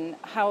 in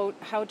how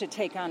to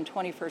take on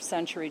 21st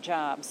century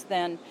jobs,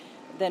 then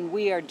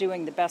we are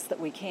doing the best that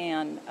we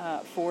can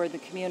for the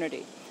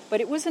community.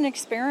 But it was an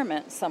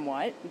experiment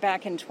somewhat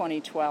back in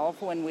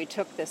 2012 when we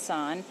took this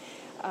on.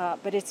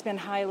 But it's been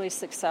highly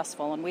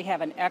successful, and we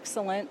have an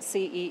excellent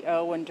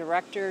CEO and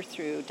director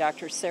through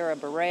Dr. Sarah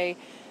Beret.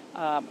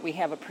 We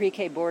have a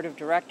pre-K board of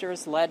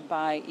directors led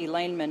by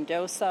Elaine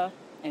Mendoza,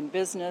 and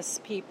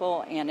business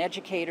people and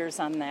educators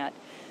on that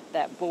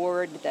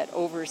board that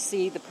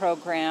oversee the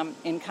program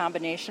in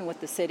combination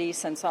with the city,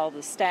 since all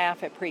the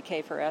staff at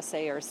Pre-K for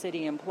SA are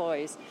city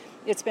employees.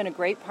 It's been a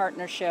great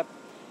partnership,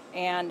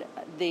 and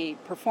the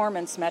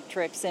performance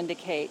metrics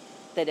indicate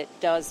that it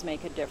does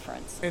make a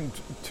difference. And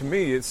to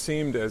me, it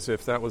seemed as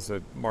if that was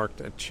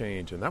marked a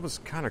change, and that was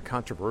kind of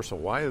controversial.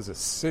 Why is a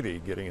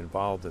city getting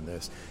involved in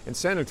this? And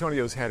San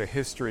Antonio's had a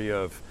history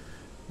of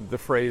the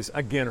phrase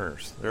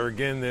againers. They're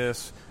again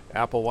this.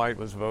 Applewhite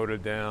was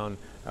voted down.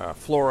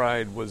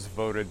 Fluoride was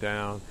voted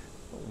down.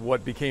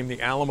 What became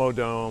the Alamo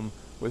Dome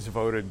was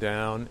voted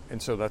down,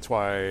 and so that's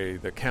why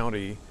the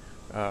county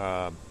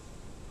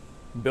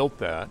built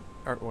that.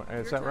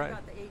 Is that right?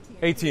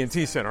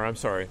 AT&T Center, I'm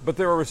sorry. But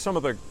there were some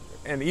of the,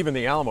 and even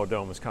the Alamo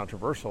Dome was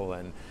controversial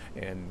and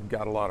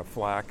got a lot of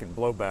flack and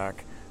blowback,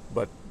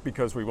 but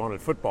because we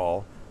wanted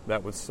football,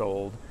 that was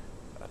sold.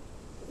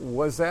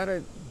 Was that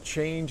a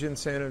change in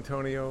San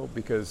Antonio?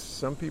 Because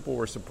some people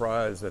were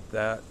surprised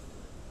that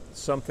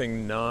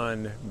something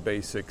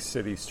non-basic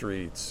city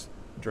streets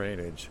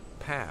drainage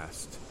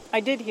passed.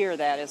 I did hear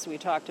that as we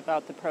talked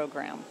about the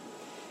program.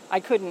 I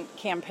couldn't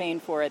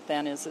campaign for it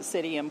then as a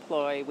city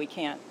employee. We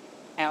can't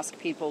ask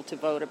people to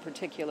vote a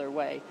particular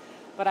way.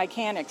 But I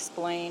can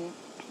explain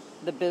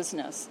the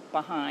business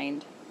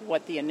behind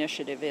what the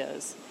initiative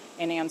is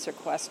and answer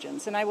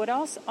questions. And I would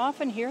also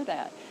often hear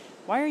that.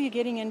 Why are you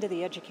getting into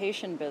the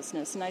education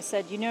business? And I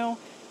said,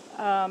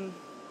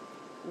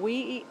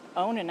 we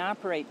own and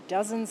operate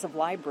dozens of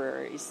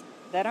libraries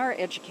that are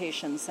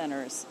education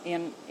centers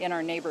in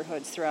our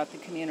neighborhoods throughout the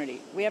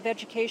community. We have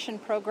education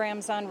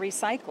programs on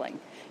recycling.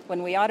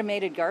 When we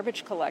automated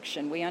garbage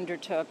collection, we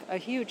undertook a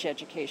huge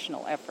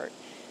educational effort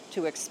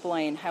to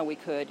explain how we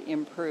could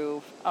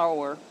improve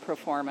our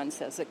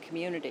performance as a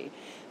community.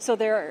 So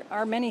there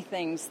are many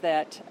things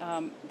that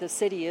the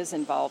city is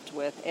involved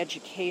with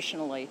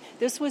educationally.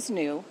 This was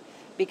new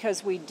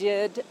because we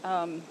did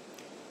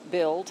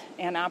build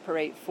and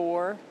operate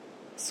 4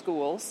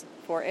 schools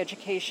 4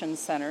 education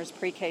centers,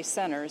 pre-K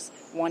centers,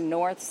 one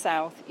north,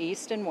 south,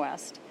 east, and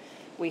west.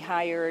 We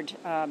hired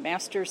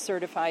master's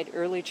certified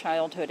early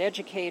childhood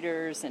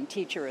educators and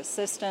teacher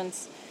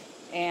assistants,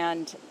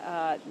 and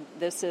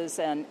this is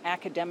an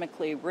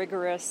academically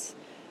rigorous,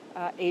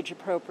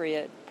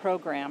 age-appropriate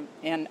program.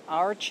 And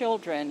our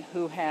children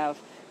who have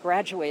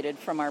graduated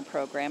from our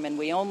program, and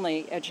we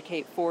only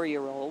educate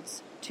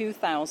 4-year-olds,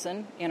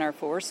 2,000 in our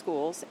 4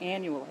 schools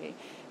annually,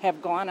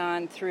 have gone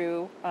on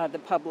through the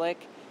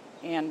public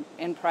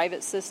and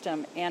private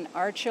system, and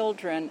our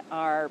children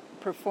are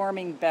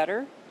performing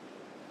better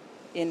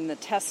in the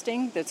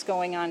testing that's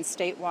going on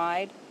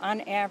statewide, on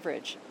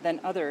average,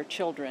 than other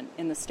children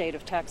in the state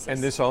of Texas.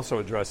 And this also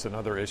addressed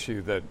another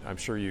issue that I'm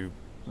sure you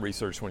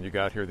researched when you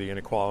got here, the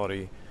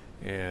inequality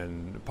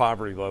and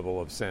poverty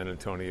level of San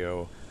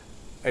Antonio.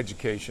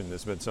 Education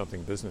has been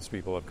something business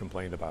people have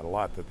complained about a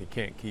lot, that they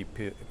can't keep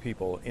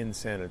people in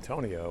San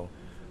Antonio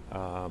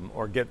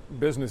or get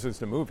businesses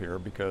to move here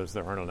because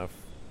there aren't enough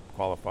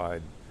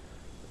qualified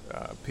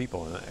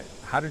people.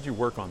 How did you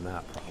work on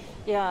that problem?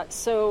 Yeah,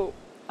 so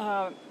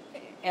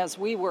as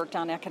we worked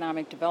on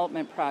economic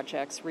development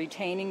projects,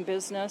 retaining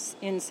business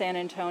in San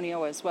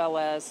Antonio as well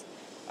as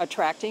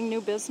attracting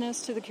new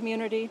business to the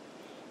community,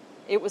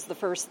 it was the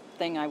first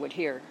thing I would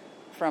hear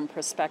from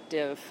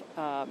prospective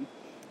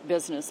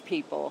business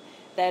people.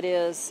 That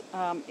is,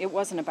 it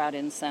wasn't about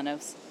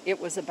incentives.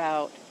 It was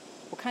about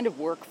what kind of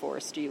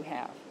workforce do you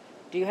have?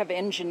 Do you have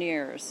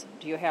engineers?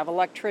 Do you have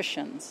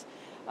electricians?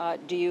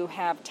 Do you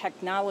have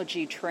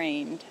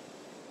technology-trained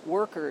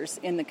workers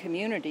in the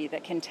community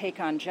that can take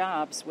on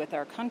jobs with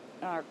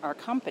our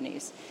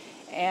companies?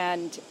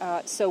 And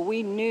so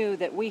we knew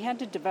that we had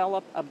to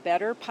develop a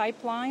better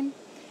pipeline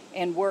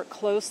and work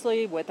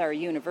closely with our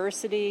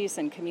universities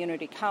and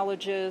community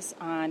colleges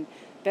on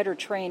better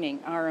training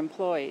our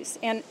employees.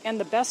 And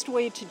the best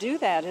way to do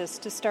that is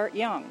to start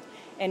young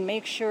and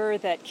make sure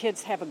that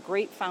kids have a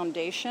great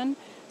foundation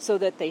so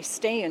that they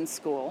stay in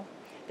school,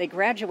 they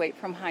graduate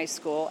from high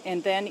school,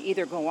 and then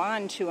either go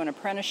on to an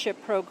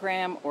apprenticeship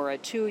program or a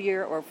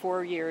 2-year or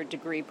 4-year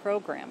degree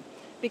program,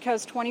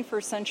 because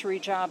 21st century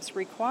jobs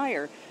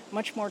require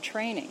much more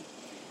training.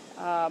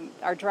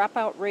 Our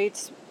dropout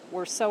rates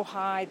were so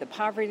high, the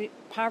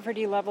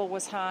poverty level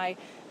was high,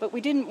 but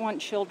we didn't want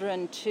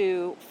children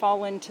to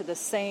fall into the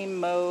same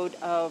mode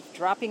of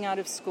dropping out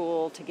of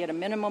school to get a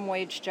minimum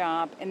wage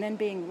job and then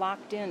being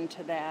locked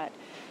into that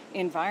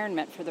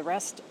environment for the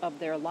rest of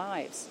their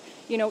lives.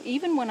 You know,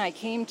 even when I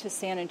came to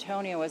San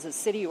Antonio as a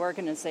city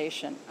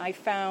organization, I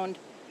found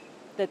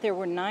that there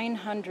were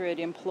 900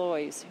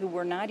 employees who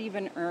were not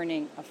even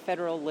earning a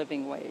federal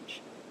living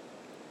wage.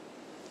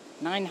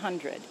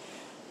 900.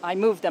 I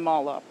moved them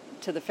all up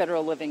to the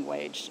federal living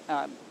wage.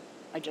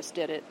 I just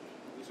did it.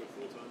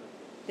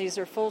 These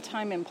are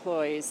full-time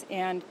employees,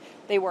 and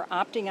they were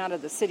opting out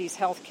of the city's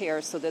health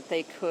care so that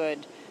they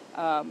could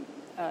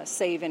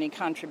save any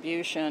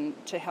contribution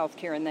to health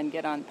care and then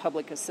get on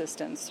public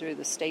assistance through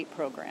the state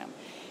program.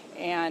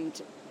 And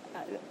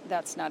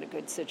that's not a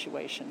good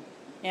situation.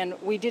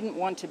 And we didn't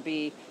want to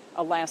be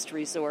a last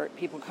resort.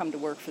 People come to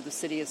work for the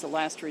city as a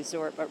last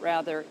resort, but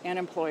rather an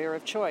employer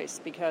of choice,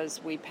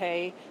 because we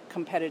pay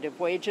competitive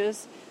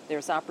wages,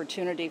 there's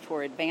opportunity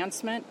for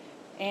advancement,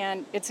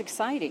 and it's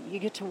exciting. You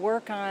get to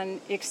work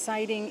on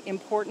exciting,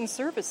 important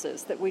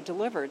services that we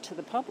deliver to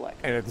the public.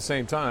 And at the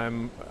same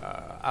time,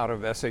 out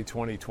of SA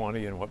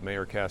 2020 and what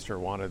Mayor Castor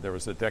wanted, there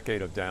was a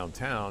decade of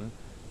downtown,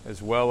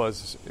 as well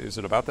as, is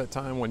it about that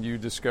time when you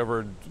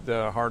discovered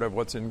the heart of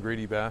what's in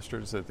Greedy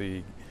Bastards, that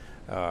the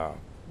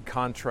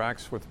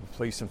contracts with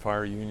police and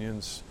fire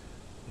unions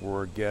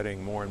were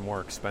getting more and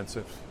more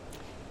expensive?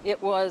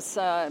 It was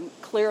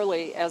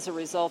clearly as a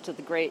result of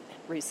the Great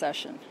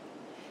Recession.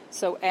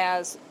 So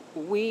as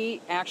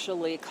we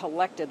actually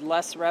collected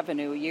less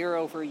revenue year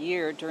over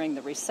year during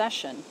the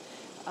recession,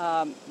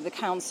 the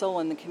council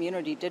and the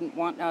community didn't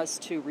want us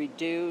to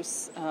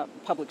reduce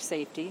public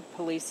safety,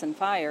 police and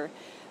fire,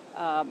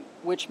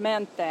 which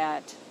meant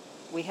that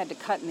we had to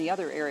cut in the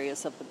other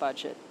areas of the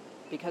budget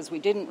because we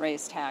didn't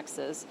raise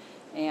taxes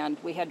and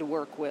we had to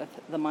work with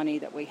the money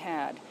that we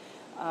had.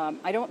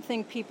 I don't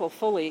think people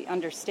fully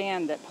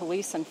understand that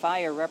police and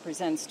fire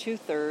represents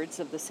 2/3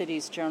 of the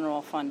city's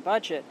general fund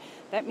budget.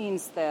 That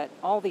means that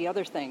all the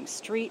other things,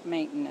 street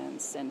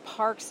maintenance and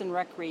parks and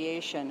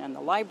recreation and the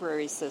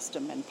library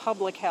system and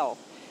public health.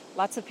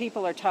 Lots of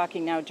people are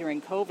talking now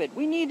during COVID,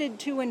 we needed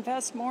to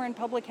invest more in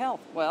public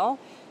health. Well,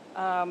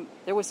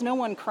 there was no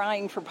one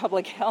crying for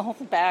public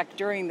health back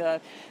during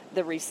the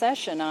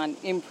recession on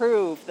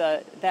improve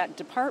that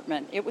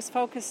department. It was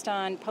focused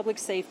on public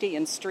safety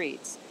and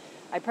streets.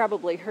 I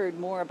probably heard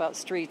more about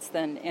streets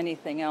than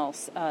anything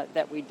else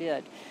that we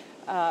did.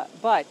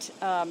 But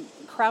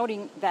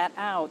crowding that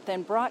out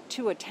then brought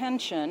to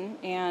attention,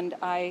 and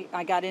I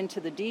got into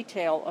the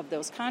detail of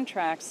those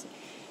contracts,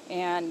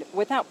 and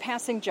without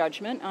passing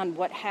judgment on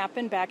what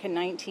happened back in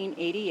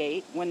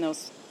 1988 when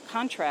those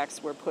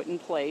contracts were put in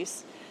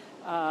place,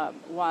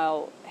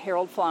 while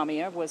Harold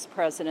Flamia was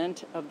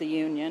president of the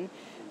union.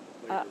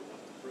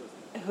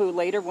 who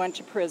later went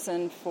to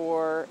prison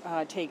for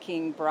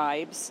taking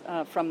bribes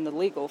from the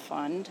legal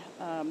fund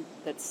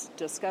that's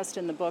discussed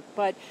in the book,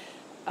 but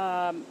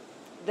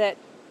that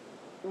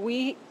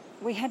we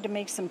had to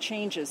make some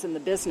changes in the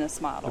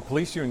business model. The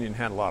police union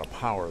had a lot of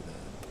power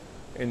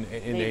then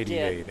in They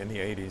 88, did. in the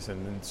 80s,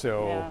 and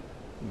so Yeah.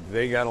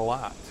 they got a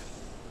lot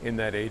in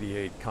that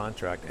 88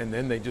 contract, and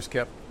then they just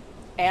kept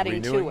Adding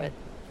renewing to it.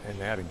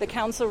 and adding The to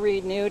council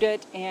renewed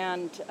it,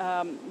 and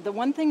the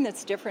one thing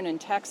that's different in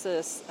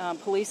Texas,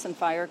 police and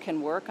fire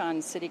can work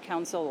on city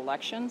council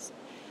elections,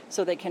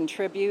 so they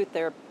contribute,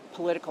 their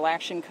political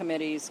action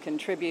committees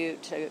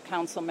contribute to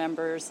council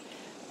members.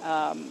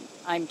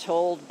 I'm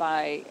told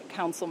by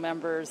council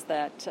members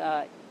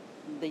that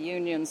the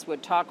unions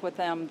would talk with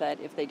them, that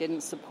if they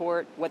didn't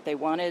support what they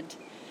wanted,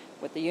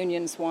 what the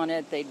unions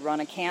wanted, they'd run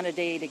a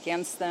candidate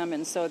against them,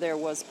 and so there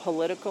was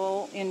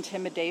political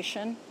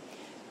intimidation.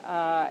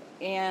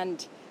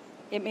 And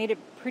it made it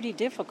pretty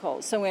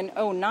difficult. So in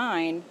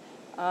 2009,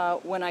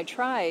 when I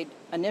tried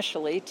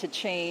initially to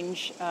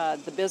change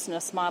the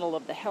business model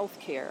of the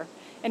healthcare,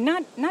 and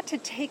not to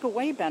take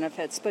away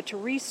benefits, but to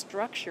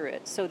restructure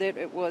it so that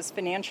it was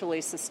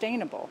financially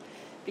sustainable,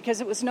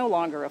 because it was no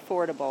longer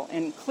affordable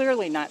and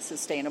clearly not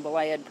sustainable.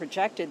 I had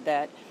projected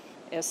that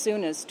as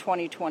soon as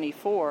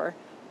 2024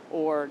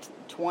 or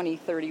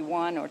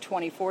 2031 or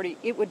 2040,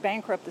 it would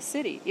bankrupt the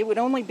city. It would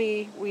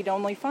we'd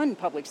only fund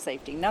public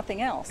safety,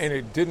 nothing else. And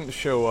it didn't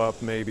show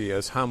up maybe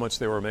as how much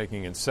they were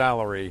making in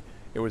salary.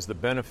 It was the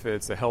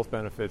benefits, the health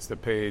benefits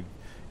that paid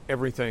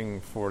everything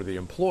for the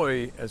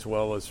employee as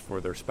well as for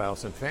their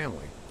spouse and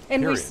family.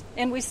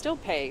 And we still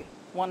pay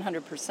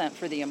 100%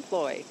 for the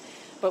employee,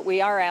 but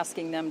we are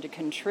asking them to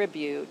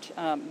contribute.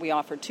 We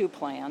offer two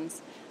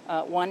plans.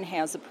 One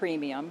has a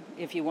premium.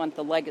 If you want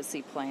the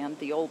legacy plan,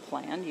 the old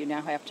plan, you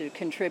now have to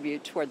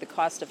contribute toward the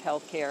cost of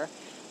health care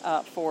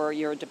for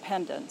your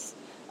dependents.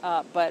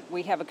 But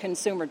we have a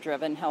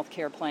consumer-driven health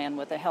care plan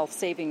with a health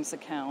savings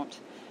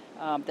account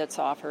that's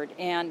offered.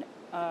 And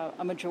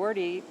a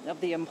majority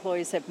of the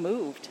employees have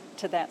moved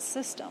to that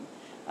system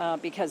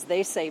because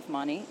they save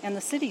money and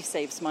the city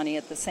saves money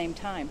at the same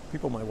time.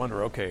 People might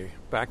wonder, okay,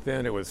 back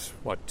then it was,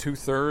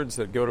 2/3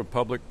 that go to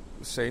public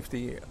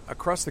safety.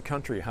 Across the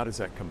country, how does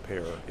that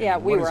compare? Yeah,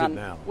 and what is it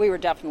now? We were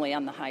definitely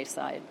on the high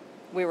side.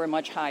 We were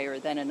much higher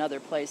than in other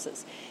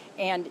places.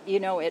 And,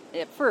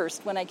 at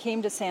first, when I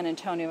came to San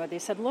Antonio, they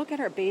said, look at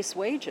our base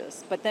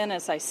wages. But then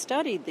as I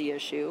studied the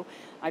issue,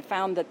 I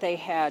found that they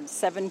had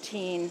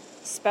 17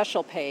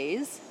 special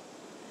pays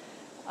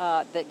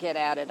that get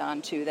added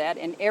onto that.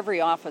 And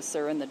every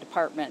officer in the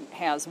department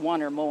has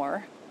one or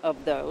more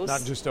of those.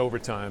 Not just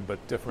overtime,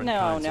 but different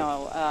kinds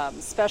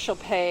of... Special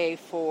pay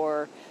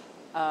for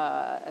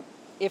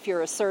if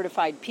you're a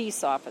certified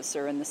peace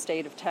officer in the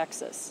state of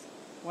Texas.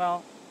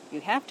 Well, you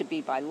have to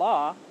be by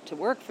law to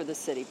work for the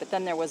city, but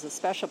then there was a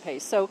special pay.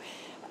 So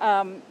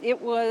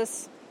it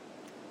was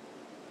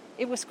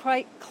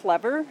quite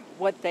clever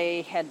what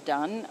they had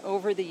done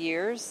over the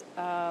years.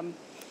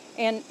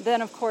 And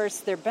then, of course,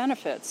 their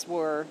benefits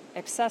were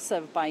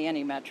excessive by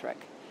any metric,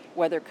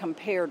 whether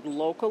compared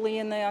locally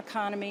in the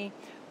economy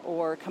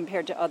or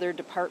compared to other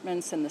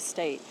departments in the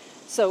state.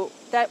 So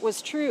that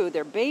was true.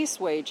 Their base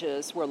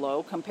wages were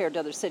low compared to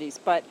other cities.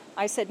 But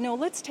I said, no,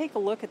 let's take a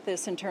look at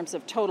this in terms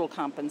of total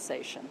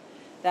compensation.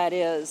 That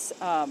is,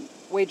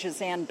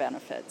 wages and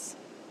benefits.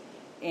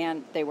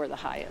 And they were the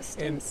highest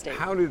in the state. And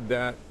how did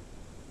that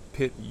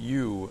pit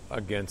you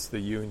against the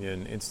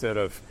union instead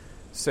of,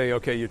 say,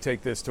 okay, you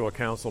take this to a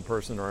council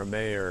person or a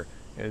mayor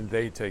and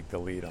they take the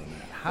lead on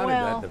that? How did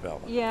that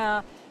develop?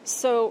 Yeah.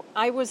 So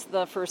I was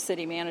the first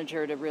city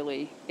manager to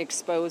really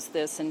expose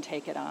this and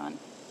take it on.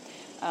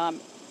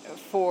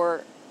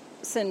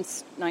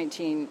 Since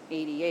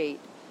 1988,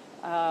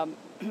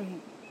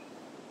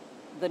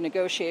 the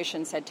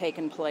negotiations had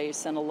taken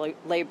place in a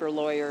labor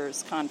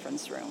lawyers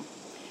conference room.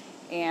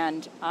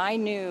 And I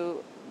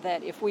knew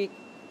that if we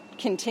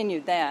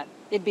continued that,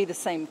 it'd be the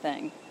same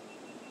thing.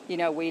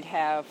 We'd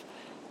have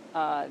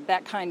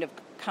that kind of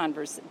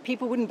conversation.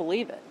 People wouldn't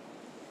believe it.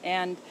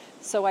 And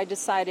so I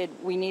decided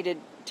we needed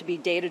to be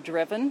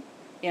data-driven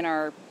in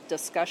our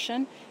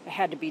discussion. It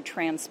had to be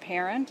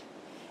transparent.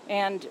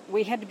 And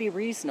we had to be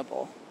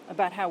reasonable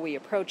about how we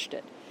approached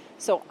it.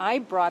 So I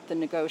brought the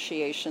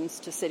negotiations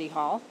to City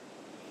Hall.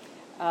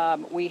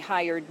 We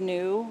hired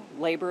new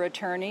labor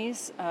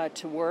attorneys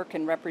to work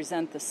and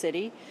represent the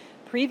city.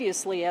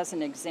 Previously, as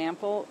an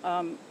example,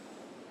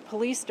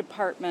 police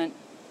department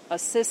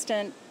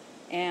assistant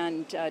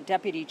and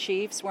deputy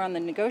chiefs were on the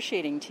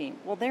negotiating team.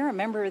 Well, they're a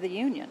member of the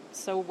union,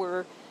 so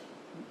we're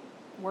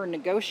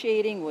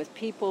negotiating with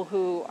people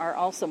who are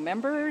also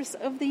members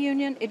of the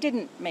union. It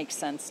didn't make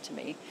sense to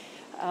me.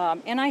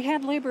 And I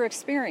had labor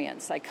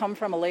experience. I come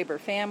from a labor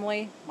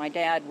family. My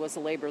dad was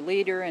a labor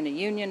leader and a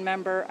union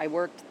member. I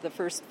worked the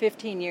first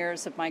 15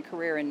 years of my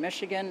career in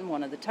Michigan,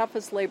 one of the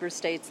toughest labor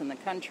states in the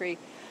country.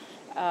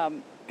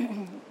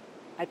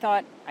 I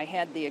thought I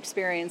had the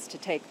experience to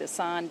take this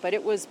on, but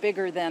it was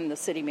bigger than the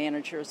city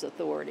manager's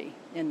authority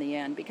in the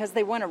end, because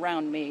they went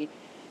around me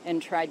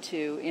and tried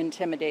to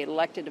intimidate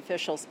elected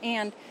officials.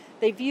 And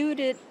they viewed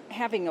it,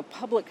 having a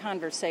public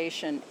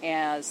conversation,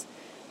 as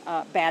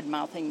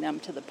bad-mouthing them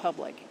to the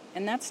public.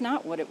 And that's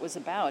not what it was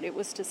about. It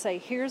was to say,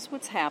 here's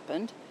what's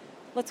happened.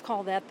 Let's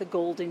call that the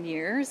golden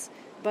years.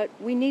 But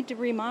we need to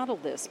remodel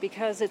this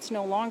because it's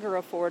no longer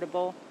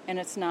affordable and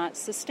it's not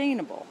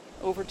sustainable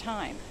over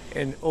time.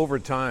 And over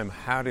time,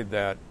 how did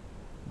that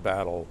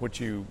battle, which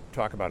you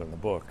talk about in the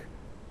book,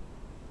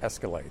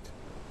 escalate?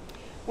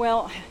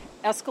 Well,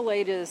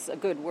 escalate is a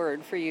good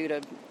word for you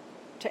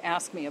to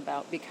ask me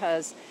about,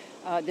 because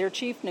their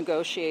chief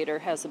negotiator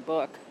has a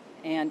book,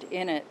 and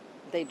in it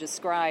they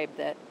describe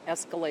that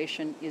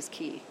escalation is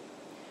key.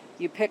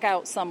 You pick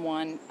out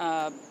someone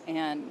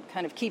and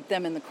kind of keep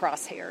them in the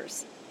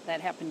crosshairs.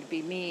 That happened to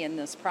be me in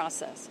this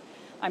process.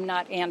 I'm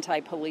not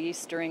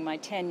anti-police. During my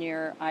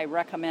tenure, I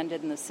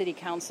recommended and the City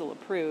Council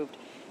approved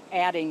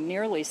adding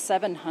nearly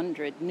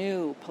 700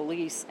 new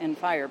police and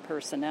fire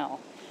personnel.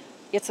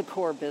 It's a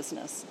core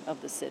business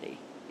of the city.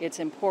 It's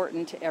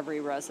important to every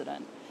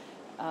resident.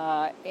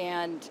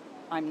 And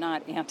I'm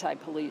not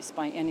anti-police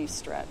by any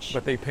stretch.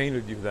 But they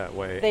painted you that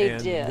way. They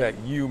and did. That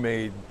you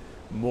made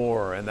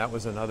more, and that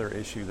was another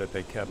issue that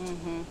they kept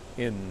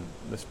in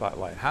the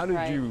spotlight. How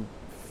did you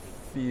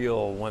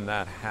feel when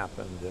that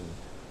happened, and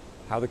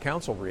how the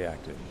council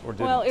reacted, or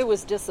didn't? Well, it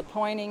was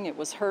disappointing. It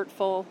was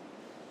hurtful.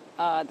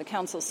 The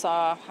council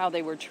saw how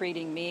they were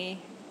treating me,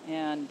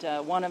 and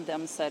one of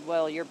them said,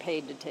 well, you're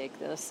paid to take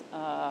this.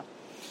 I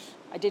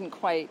didn't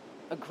quite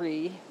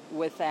agree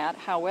with that.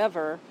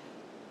 However,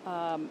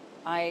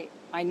 I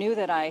knew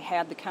that I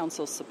had the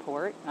council's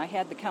support. I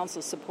had the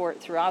council's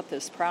support throughout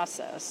this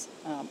process,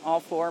 all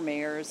 4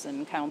 mayors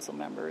and council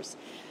members.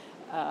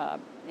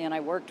 And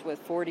I worked with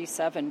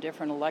 47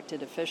 different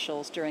elected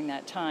officials during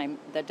that time.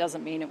 That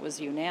doesn't mean it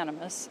was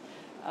unanimous,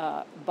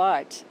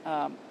 but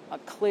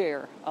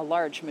a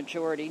large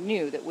majority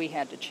knew that we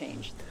had to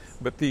change.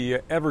 But the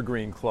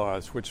Evergreen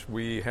Clause, which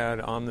we had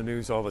on the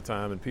news all the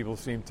time and people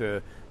seem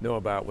to know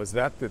about, was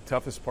that the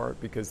toughest part,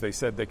 because they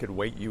said they could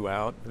wait you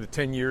out? The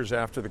 10 years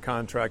after the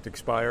contract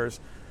expires,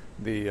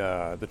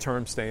 the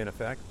terms stay in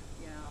effect?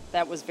 Yeah,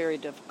 that was very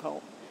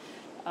difficult.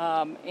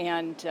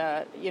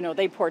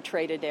 They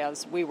portrayed it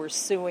as we were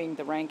suing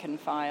the rank and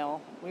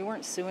file. We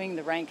weren't suing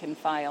the rank and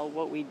file.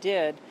 What we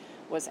did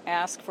was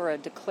ask for a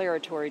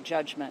declaratory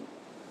judgment,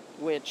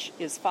 which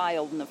is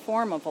filed in the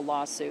form of a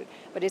lawsuit,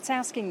 but it's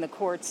asking the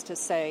courts to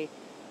say,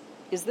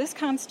 is this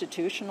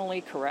constitutionally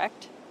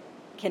correct?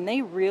 Can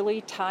they really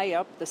tie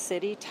up the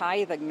city,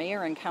 tie the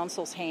mayor and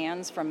council's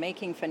hands from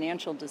making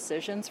financial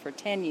decisions for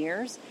 10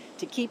 years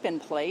to keep in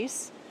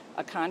place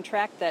a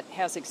contract that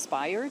has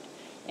expired?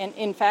 And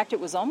in fact, it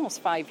was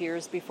almost 5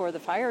 years before the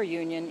fire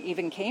union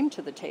even came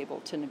to the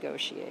table to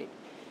negotiate.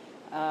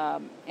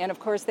 And of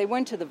course, they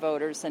went to the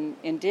voters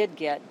and did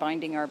get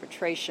binding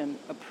arbitration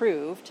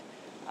approved.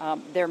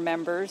 Their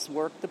members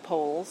worked the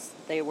polls.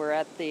 They were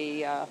at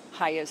the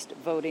highest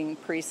voting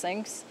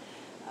precincts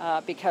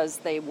because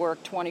they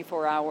worked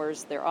 24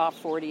 hours. They're off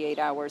 48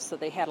 hours, so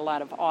they had a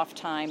lot of off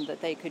time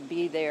that they could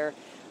be there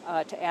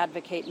to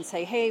advocate and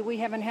say, hey, we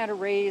haven't had a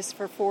raise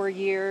for 4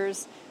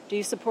 years. Do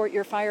you support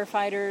your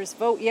firefighters?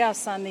 Vote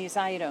yes on these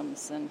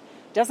items. And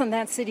doesn't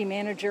that city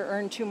manager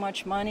earn too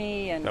much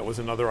money? And that was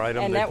another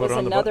item. And they that put was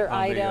on another the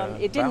item.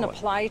 It didn't ballot.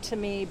 apply to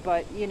me,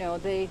 but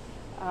they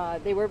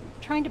were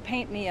trying to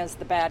paint me as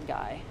the bad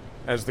guy,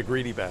 as the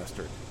greedy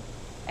bastard.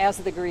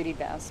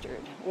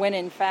 When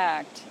in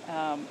fact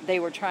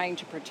they were trying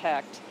to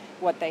protect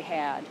what they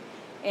had.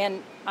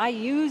 And I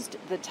used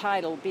the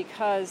title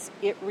because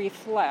it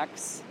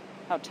reflects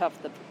how tough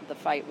the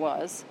fight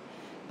was,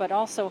 but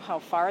also how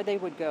far they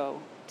would go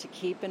to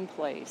keep in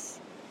place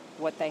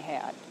what they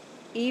had,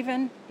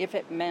 even if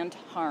it meant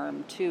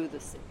harm to the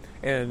city.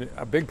 And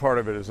a big part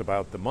of it is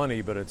about the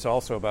money, but it's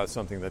also about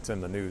something that's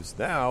in the news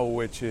now,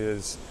 which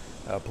is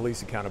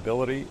police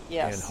accountability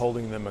and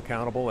holding them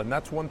accountable. And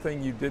that's one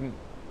thing you didn't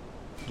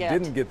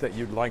get that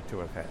you'd like to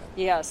have had.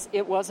 Yes,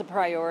 it was a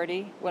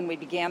priority when we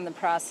began the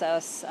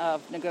process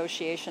of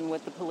negotiation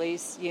with the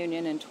police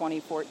union in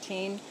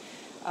 2014.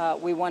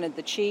 We wanted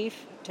the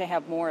chief to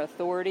have more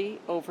authority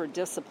over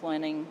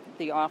disciplining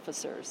the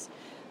officers.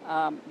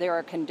 There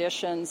are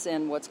conditions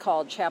in what's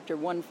called Chapter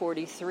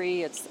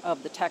 143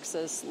 of the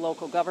Texas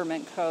Local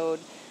Government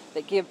Code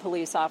that give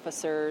police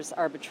officers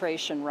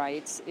arbitration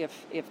rights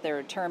if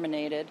they're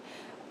terminated.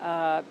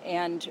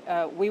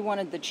 We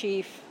wanted the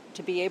chief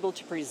to be able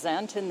to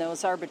present in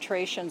those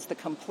arbitrations the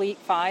complete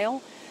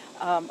file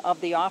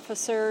of the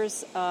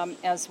officers,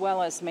 as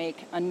well as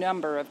make a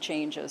number of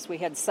changes. We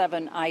had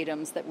 7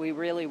 items that we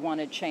really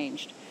wanted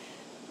changed.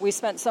 We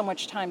spent so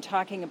much time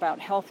talking about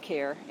health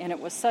care, and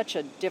it was such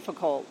a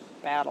difficult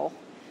battle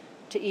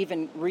to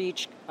even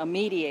reach a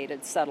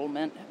mediated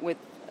settlement with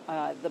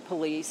the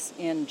police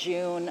in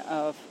June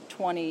of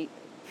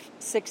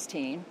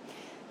 2016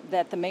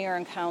 that the mayor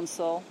and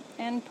council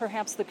and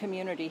perhaps the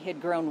community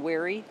had grown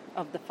weary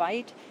of the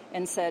fight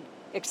and said,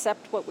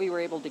 accept what we were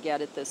able to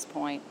get at this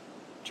point.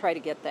 try to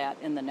get that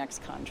in the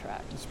next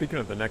contract. Speaking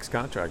of the next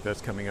contract,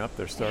 that's coming up.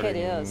 They're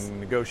starting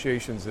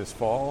negotiations this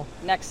fall.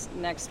 Next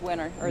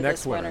winter, or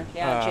next this winter.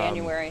 Yeah,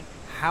 January.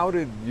 How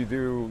did you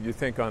do, you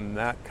think, on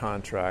that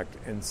contract?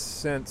 And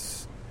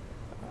since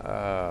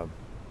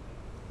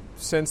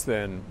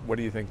then, what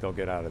do you think they'll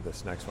get out of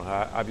this next one?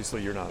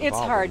 Obviously, you're not involved It's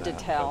hard in to that,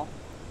 tell.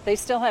 They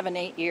still have an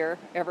 8-year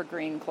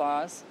evergreen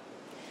clause.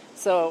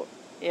 So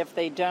if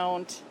they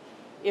don't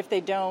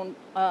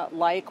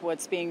like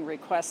what's being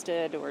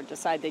requested or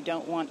decide they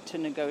don't want to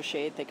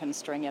negotiate, they can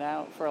string it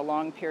out for a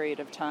long period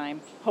of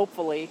time.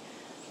 Hopefully,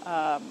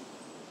 not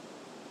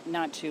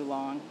too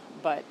long.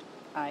 But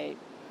I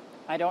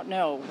don't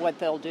know what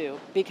they'll do,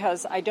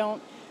 because I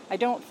don't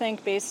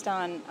think, based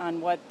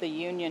on what the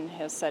union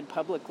has said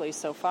publicly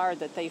so far,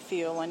 that they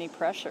feel any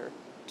pressure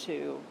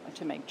to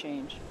make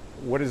change.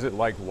 What is it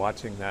like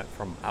watching that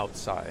from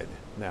outside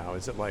now?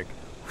 Is it like,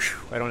 whew,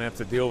 I don't have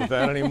to deal with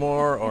that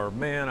anymore, or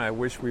man, I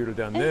wish we would have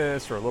done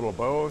this, or a little of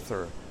both,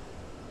 or?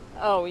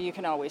 Oh, you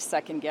can always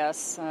second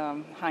guess.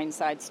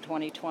 Hindsight's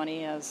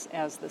 20/20,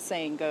 as the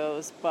saying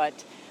goes.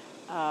 But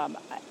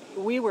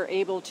we were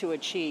able to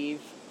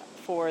achieve,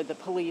 for the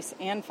police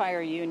and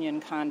fire union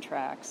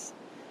contracts,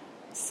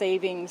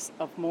 savings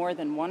of more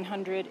than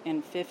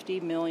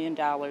 $150 million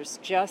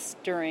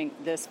just during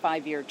this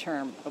 5-year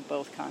term of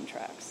both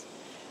contracts.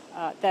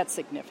 That's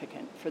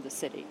significant for the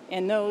city.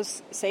 And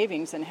those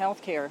savings in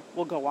healthcare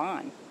will go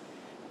on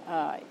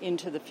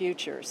into the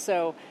future.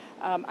 So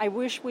I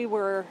wish we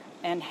were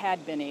and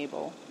had been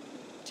able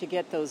to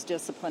get those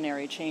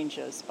disciplinary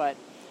changes, but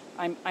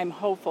I'm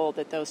hopeful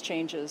that those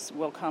changes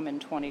will come in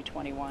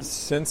 2021.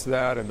 Since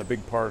that and the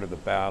big part of the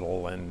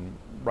battle and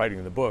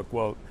writing the book,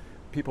 well,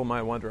 people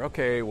might wonder,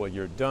 okay, well,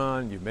 you're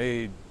done, you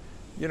made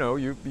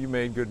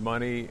good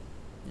money,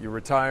 you're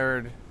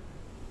retired.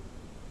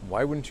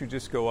 Why wouldn't you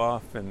just go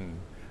off and,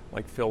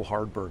 like Phil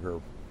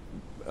Hardberger,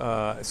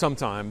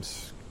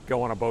 sometimes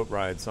go on a boat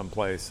ride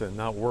someplace and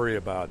not worry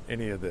about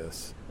any of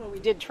this? Well, we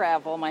did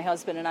travel. My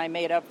husband and I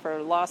made up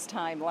for lost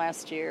time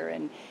last year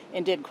and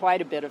did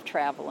quite a bit of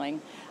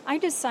traveling. I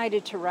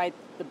decided to write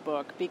the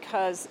book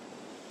because,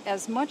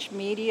 as much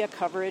media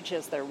coverage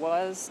as there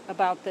was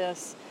about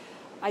this,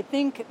 I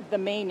think the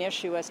main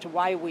issue as to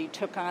why we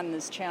took on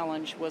this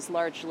challenge was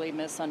largely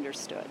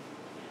misunderstood.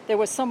 There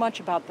was so much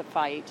about the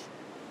fight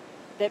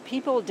that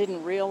people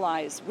didn't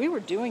realize we were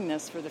doing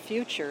this for the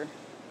future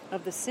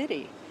of the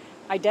city.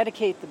 I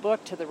dedicate the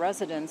book to the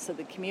residents of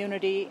the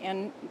community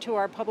and to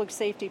our public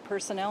safety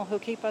personnel who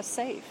keep us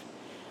safe.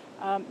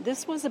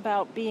 This was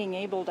about being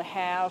able to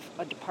have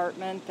a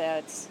department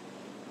that's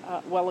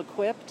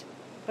well-equipped,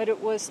 but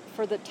it was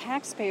for the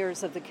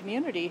taxpayers of the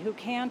community who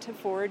can't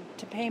afford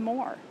to pay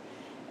more.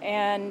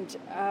 And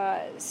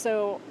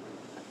so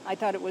I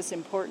thought it was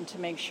important to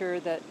make sure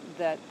that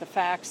the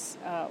facts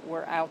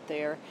were out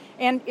there.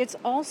 And it's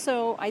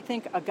also, I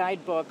think, a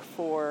guidebook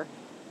for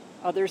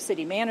other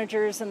city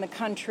managers in the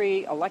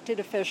country, elected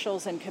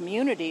officials, and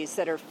communities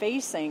that are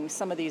facing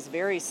some of these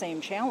very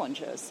same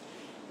challenges.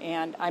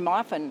 And I'm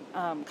often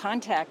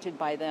contacted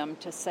by them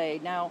to say,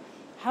 now,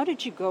 how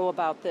did you go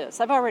about this?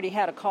 I've already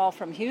had a call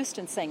from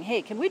Houston saying,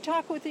 hey, can we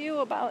talk with you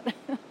about...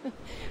 You're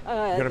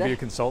going to be a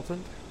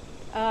consultant?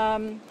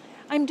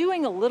 I'm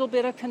doing a little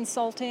bit of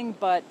consulting,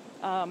 but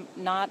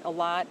not a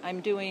lot.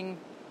 I'm doing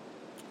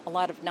a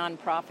lot of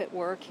nonprofit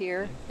work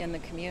here in the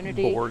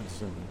community.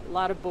 Boards and a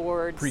lot of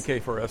boards. Pre-K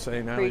for SA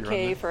now?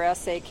 Pre-K for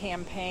SA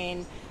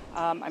campaign.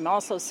 I'm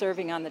also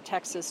serving on the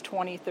Texas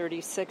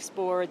 2036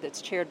 board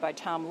that's chaired by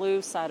Tom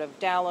Luce out of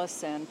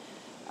Dallas, and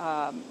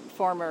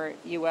former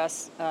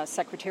U.S.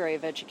 Secretary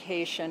of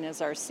Education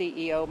is our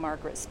CEO,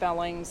 Margaret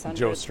Spellings.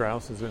 Joe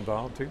Strauss is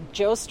involved too?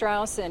 Joe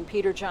Strauss and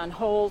Peter John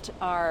Holt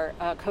are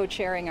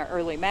co-chairing our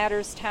Early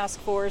Matters task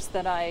force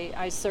that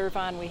I serve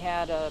on. We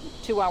had a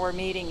 2-hour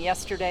meeting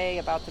yesterday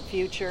about the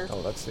future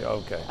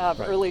of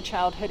early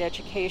childhood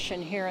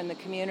education here in the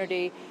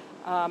community.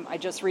 I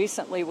just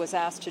recently was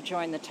asked to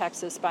join the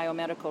Texas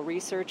Biomedical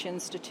Research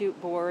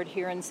Institute board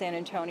here in San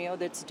Antonio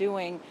that's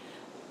doing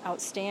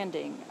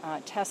outstanding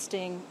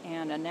testing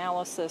and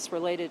analysis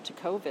related to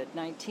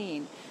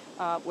COVID-19,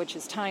 which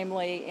is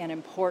timely and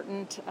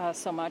important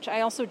so much.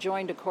 I also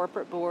joined a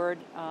corporate board.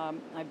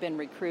 I've been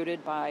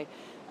recruited by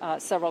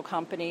several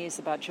companies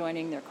about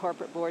joining their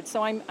corporate board.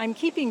 So I'm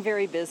keeping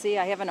very busy.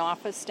 I have an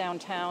office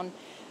downtown.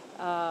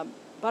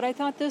 But I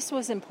thought this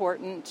was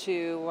important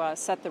to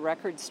set the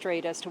record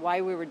straight as to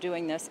why we were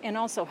doing this and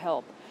also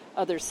help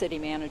other city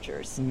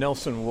managers.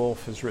 Nelson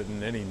Wolff has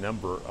written any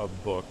number of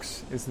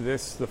books. Is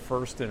this the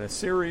first in a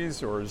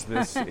series, or is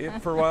this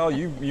it for a while?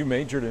 You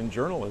majored in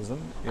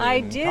journalism in I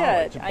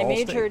did. College, I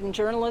majored in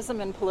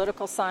journalism and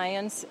political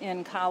science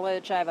in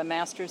college. I have a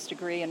master's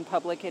degree in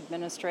public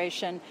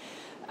administration.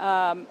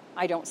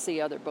 I don't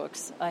see other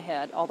books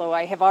ahead, although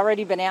I have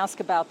already been asked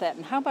about that.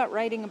 And how about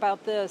writing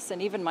about this?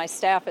 And even my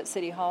staff at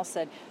City Hall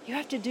said, you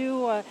have to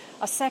do a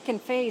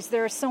second phase.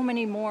 There are so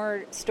many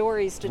more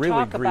stories to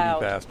talk about. Really greedy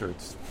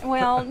bastards.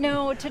 Well,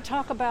 no, to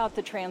talk about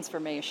the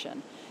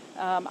transformation.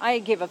 I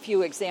give a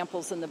few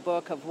examples in the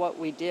book of what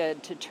we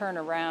did to turn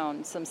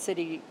around some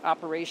city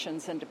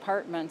operations and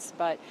departments,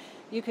 but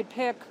you could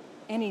pick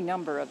any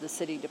number of the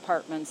city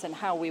departments and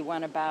how we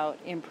went about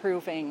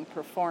improving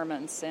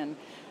performance and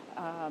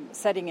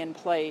setting in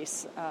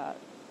place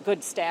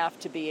good staff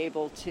to be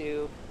able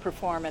to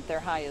perform at their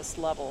highest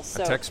level.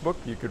 So, a textbook?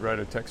 You could write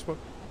a textbook?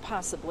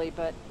 Possibly,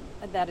 but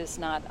that is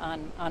not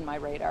on my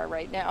radar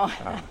right now.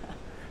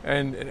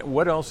 And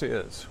what else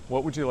is?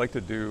 What would you like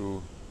to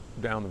do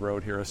down the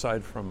road here,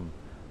 aside from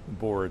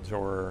boards?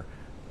 Or,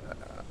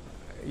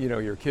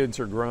 your kids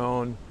are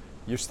grown.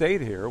 You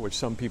stayed here, which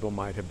some people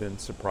might have been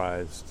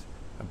surprised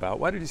about.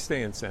 Why did you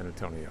stay in San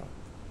Antonio?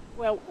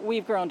 Well,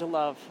 we've grown to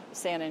love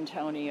San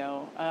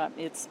Antonio.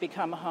 It's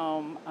become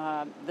home.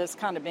 This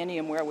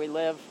condominium where we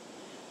live,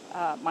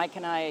 Mike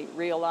and I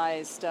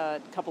realized a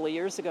couple of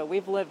years ago,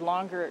 we've lived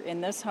longer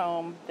in this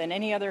home than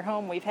any other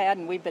home we've had,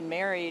 and we've been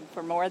married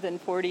for more than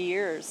 40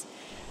 years.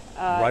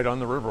 Right on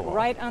the Riverwalk.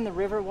 Right on the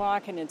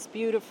Riverwalk, and it's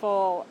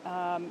beautiful.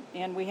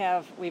 And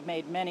we've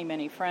made many,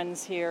 many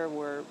friends here.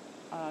 We're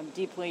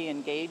deeply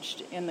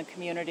engaged in the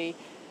community.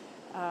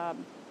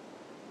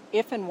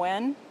 If and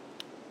when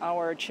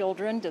our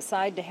children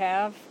decide to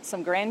have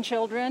some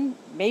grandchildren,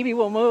 maybe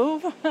we'll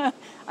move.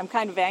 I'm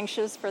kind of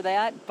anxious for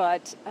that,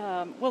 but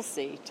we'll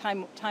see.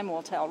 Time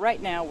will tell.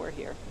 Right now, we're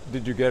here.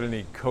 Did you get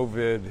any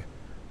COVID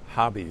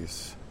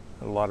hobbies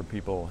that a lot of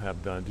people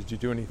have done? Did you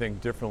do anything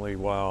differently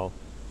while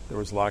there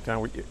was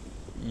lockdown?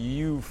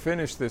 You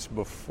finished this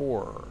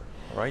before,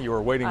 right? You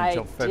were waiting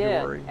until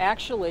February? I did.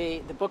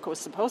 Actually, the book was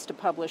supposed to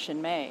publish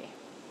in May.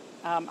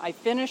 I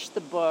finished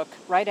the book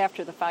right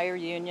after the Fire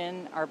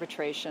Union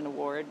Arbitration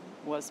Award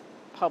was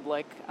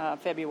public,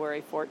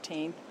 February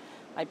 14th.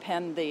 I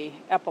penned the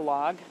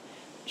epilogue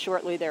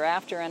shortly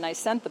thereafter, and I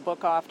sent the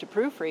book off to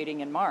proofreading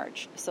in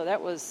March. So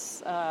that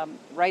was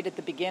right at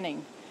the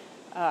beginning,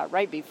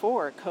 right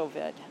before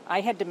COVID.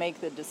 I had to make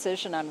the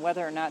decision on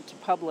whether or not to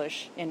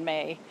publish in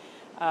May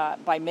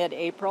by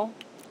mid-April.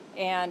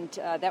 And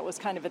that was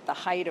kind of at the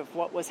height of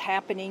what was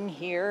happening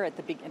here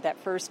at that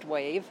first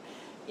wave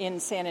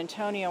in San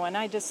Antonio, and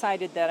I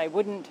decided that I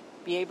wouldn't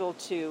be able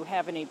to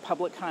have any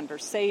public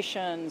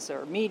conversations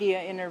or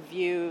media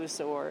interviews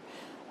or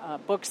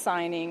book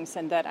signings,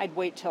 and that I'd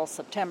wait till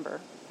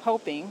September,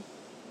 hoping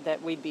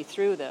that we'd be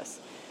through this.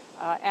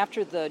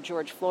 After the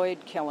George Floyd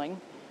killing,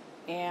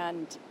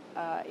 and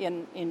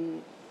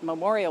in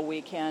Memorial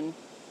Weekend,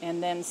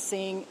 and then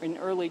seeing in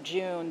early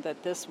June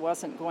that this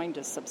wasn't going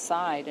to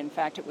subside, in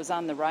fact, it was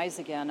on the rise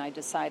again, I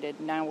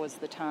decided now was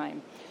the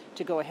time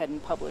to go ahead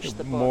and publish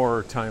the book.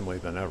 More timely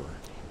than ever.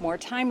 More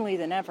timely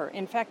than ever.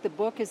 In fact, the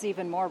book is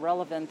even more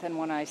relevant than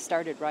when I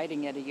started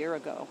writing it a year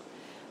ago.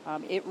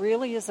 It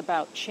really is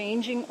about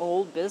changing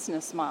old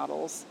business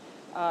models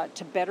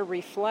to better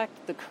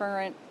reflect the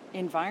current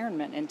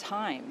environment and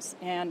times.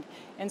 And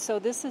so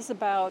this is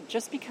about,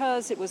 just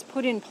because it was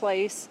put in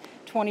place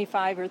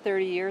 25 or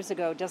 30 years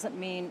ago doesn't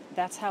mean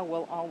that's how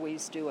we'll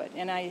always do it.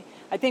 And I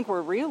think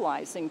we're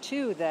realizing,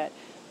 too, that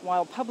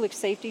while public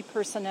safety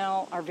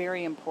personnel are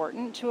very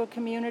important to a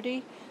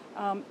community,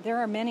 there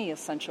are many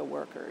essential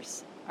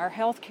workers. Our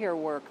healthcare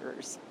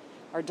workers,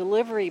 our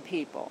delivery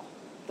people,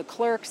 the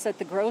clerks at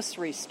the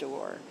grocery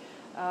store,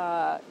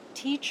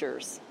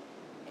 teachers,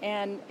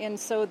 and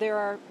so there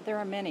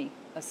are many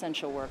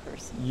essential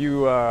workers.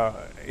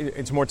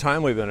 It's more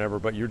timely than ever,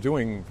 but you're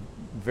doing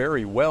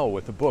very well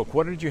with the book.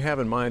 What did you have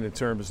in mind in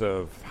terms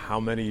of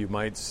how many you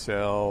might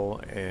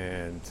sell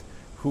and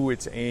who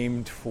it's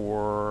aimed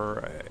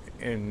for,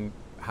 and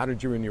how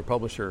did you and your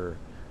publisher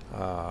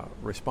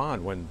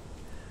respond when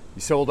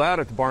you sold out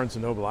at the Barnes &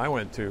 Noble I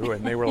went to,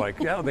 and they were like,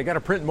 yeah, they got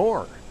to print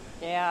more?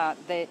 Yeah,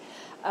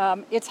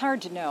 it's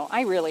hard to know.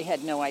 I really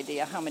had no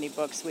idea how many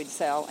books we'd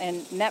sell,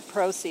 and net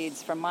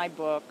proceeds from my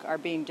book are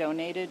being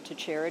donated to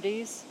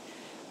charities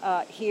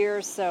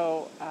here.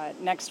 So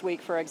next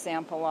week, for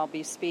example, I'll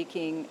be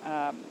speaking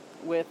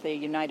with a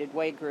United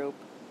Way group,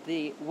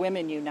 the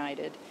Women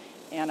United,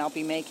 and I'll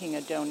be making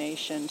a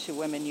donation to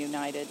Women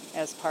United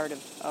as part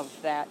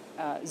of that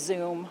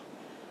Zoom.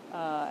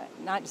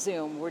 Not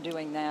Zoom, we're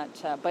doing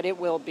that, but it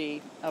will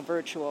be a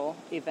virtual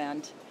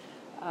event.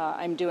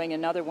 I'm doing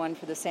another one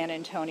for the San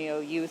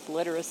Antonio Youth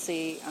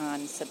Literacy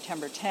on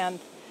September 10th.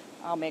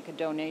 I'll make a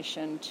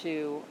donation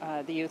to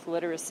the Youth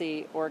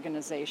Literacy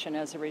Organization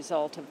as a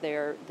result of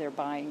their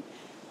buying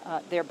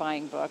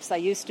books. I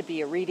used to be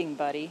a reading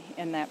buddy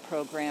in that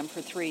program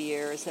for 3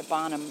 years at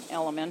Bonham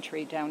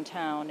Elementary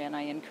downtown, and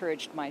I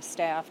encouraged my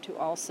staff to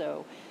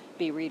also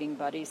be reading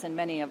buddies, and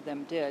many of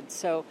them did.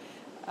 So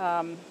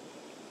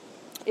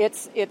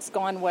it's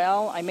gone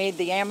well. I made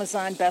the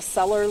Amazon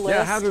bestseller list.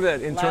 Yeah, how did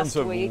that, in terms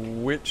of week.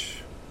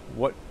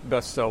 What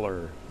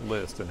bestseller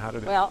list, and how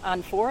did it? Well,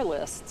 on 4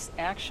 lists,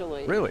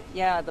 actually. Really?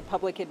 Yeah, the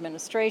public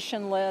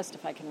administration list,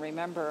 if I can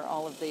remember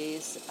all of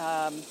these.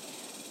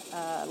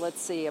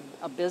 Let's see,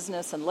 a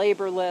business and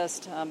labor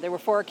list. There were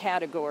 4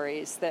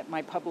 categories that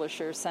my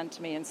publisher sent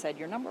to me and said,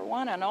 you're number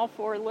 1 on all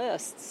 4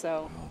 lists.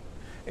 So.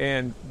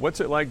 And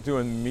what's it like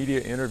doing media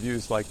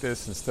interviews like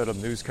this instead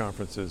of news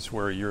conferences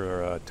where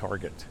you're a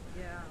target?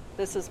 Yeah.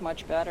 This is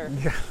much better.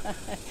 Yeah.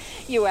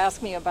 You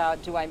asked me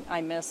about, do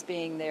I miss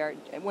being there?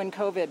 When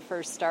COVID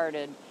first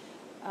started,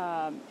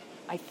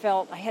 I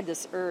felt I had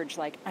this urge,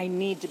 like, I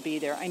need to be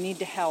there. I need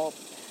to help.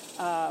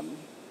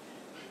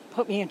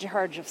 Put me in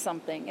charge of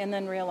something, and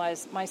then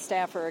realized my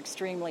staff are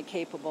extremely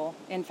capable.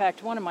 In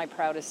fact, one of my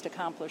proudest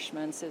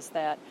accomplishments is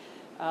that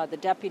the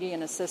deputy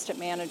and assistant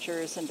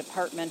managers and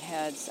department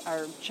heads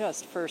are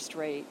just first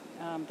rate.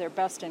 They're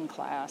best in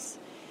class.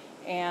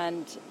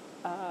 And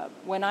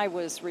when I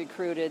was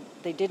recruited,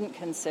 they didn't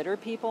consider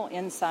people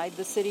inside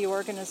the city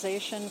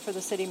organization for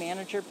the city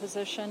manager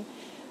position.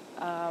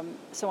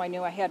 So I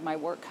knew I had my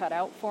work cut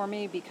out for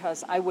me,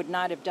 because I would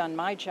not have done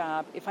my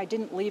job if I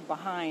didn't leave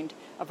behind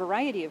a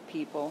variety of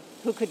people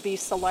who could be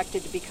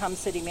selected to become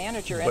city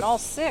manager. And all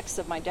 6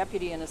 of my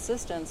deputy and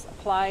assistants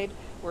applied,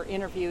 were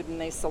interviewed, and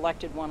they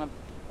selected one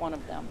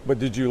of them. But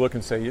did you look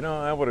and say,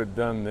 I would have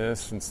done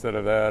this instead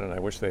of that, and I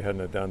wish they hadn't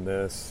have done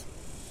this?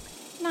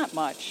 Not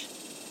much.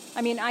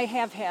 I mean, I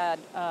have had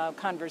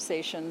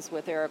conversations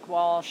with Eric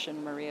Walsh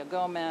and Maria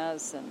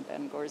Gomez and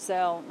Ben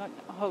Gorzel,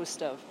 a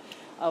host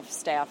of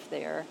staff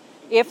there.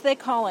 If they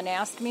call and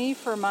ask me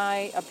for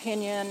my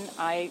opinion,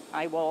 I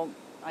will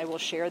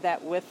share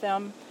that with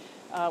them.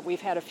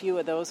 We've had a few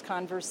of those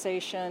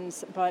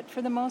conversations, but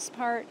for the most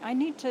part, I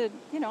need to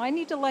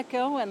let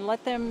go and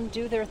let them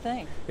do their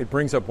thing. It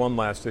brings up one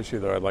last issue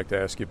that I'd like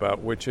to ask you about,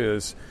 which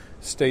is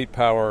state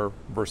power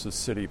versus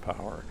city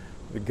power.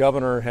 The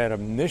governor had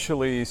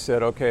initially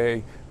said,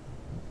 okay,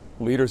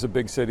 leaders of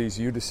big cities,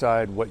 you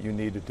decide what you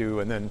need to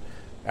do, and then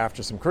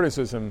after some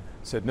criticism,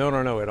 said,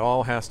 no, it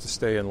all has to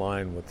stay in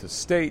line with the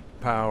state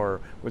power.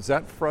 Was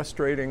that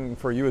frustrating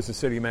for you as a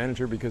city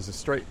manager? Because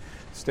the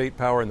state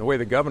power and the way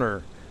the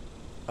governor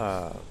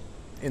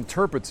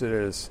interprets it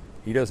is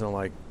he doesn't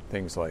like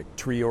things like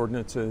tree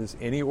ordinances.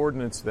 Any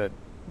ordinance that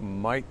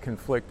might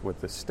conflict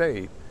with the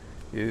state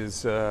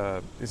is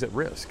at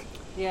risk.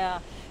 Yeah,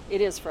 it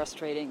is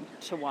frustrating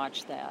to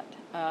watch that.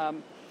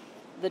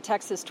 The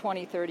Texas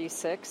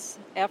 2036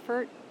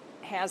 effort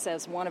has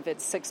as one of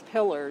its 6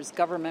 pillars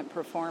government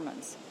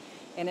performance.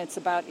 And it's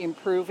about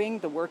improving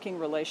the working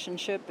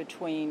relationship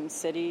between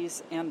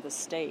cities and the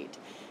state.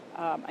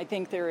 I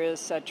think there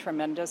is a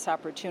tremendous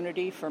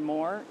opportunity for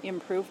more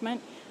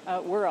improvement.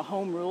 We're a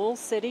home rule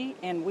city,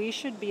 and we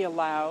should be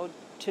allowed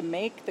to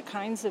make the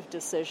kinds of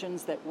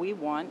decisions that we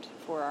want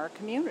for our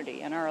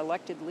community and our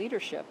elected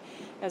leadership,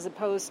 as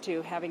opposed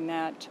to having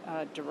that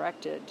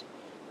directed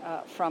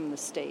from the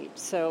state.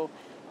 So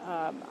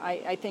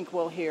I think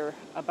we'll hear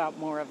about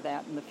more of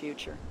that in the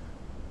future.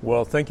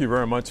 Well, thank you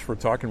very much for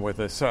talking with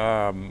us.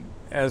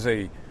 As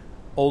a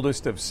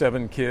oldest of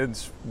 7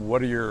 kids,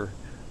 what do your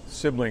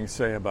siblings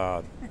say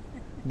about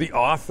the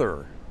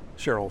author,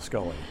 Cheryl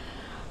Scully?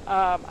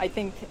 I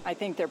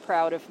think they're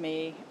proud of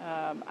me.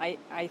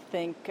 I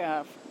think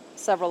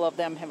several of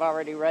them have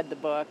already read the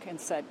book and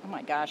said, "Oh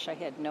my gosh, I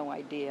had no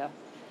idea.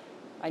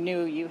 I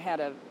knew you had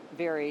a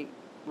very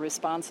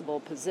responsible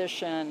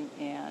position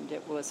and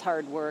it was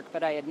hard work,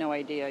 but I had no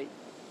idea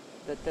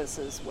that this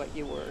is what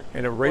you were."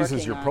 And it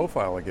raises your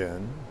profile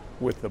again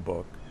with the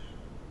book.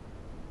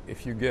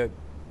 If you get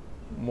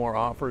more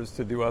offers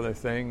to do other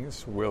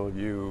things, will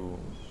you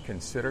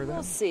consider them?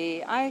 We'll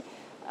see.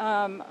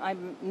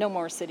 I'm no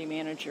more city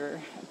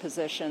manager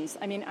positions.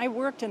 I mean, I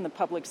worked in the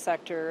public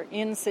sector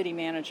in city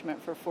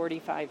management for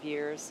 45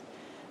 years.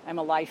 I'm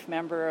a life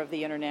member of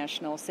the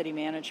International City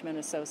Management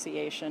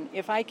Association.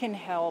 If I can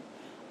help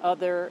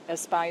other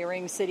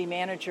aspiring city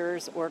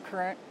managers or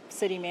current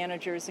city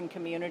managers in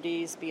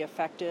communities be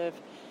effective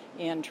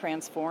in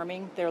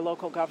transforming their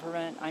local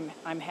government,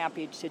 I'm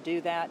happy to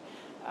do that.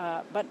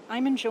 But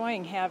I'm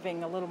enjoying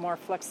having a little more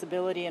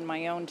flexibility in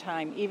my own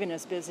time, even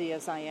as busy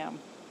as I am.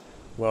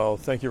 Well,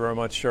 thank you very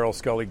much, Cheryl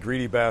Scully.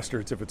 Greedy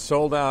Bastards. If it's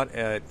sold out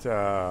at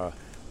the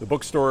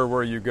bookstore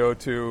where you go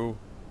to,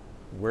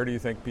 where do you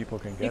think people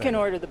can get it? You can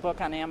order the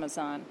book on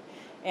Amazon.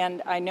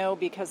 And I know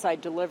because I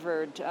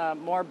delivered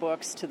more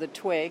books to the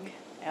Twig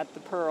at the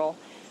Pearl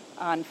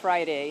on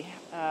Friday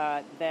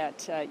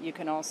that you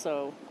can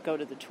also go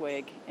to the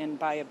Twig and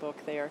buy a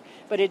book there.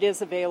 But it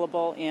is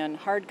available in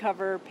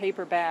hardcover,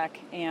 paperback,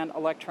 and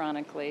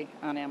electronically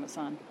on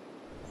Amazon.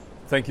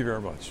 Thank you very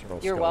much,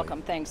 Cheryl You're Scully.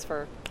 welcome. Thanks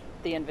for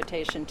the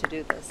invitation to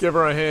do this. Give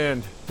her a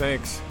hand.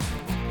 Thanks.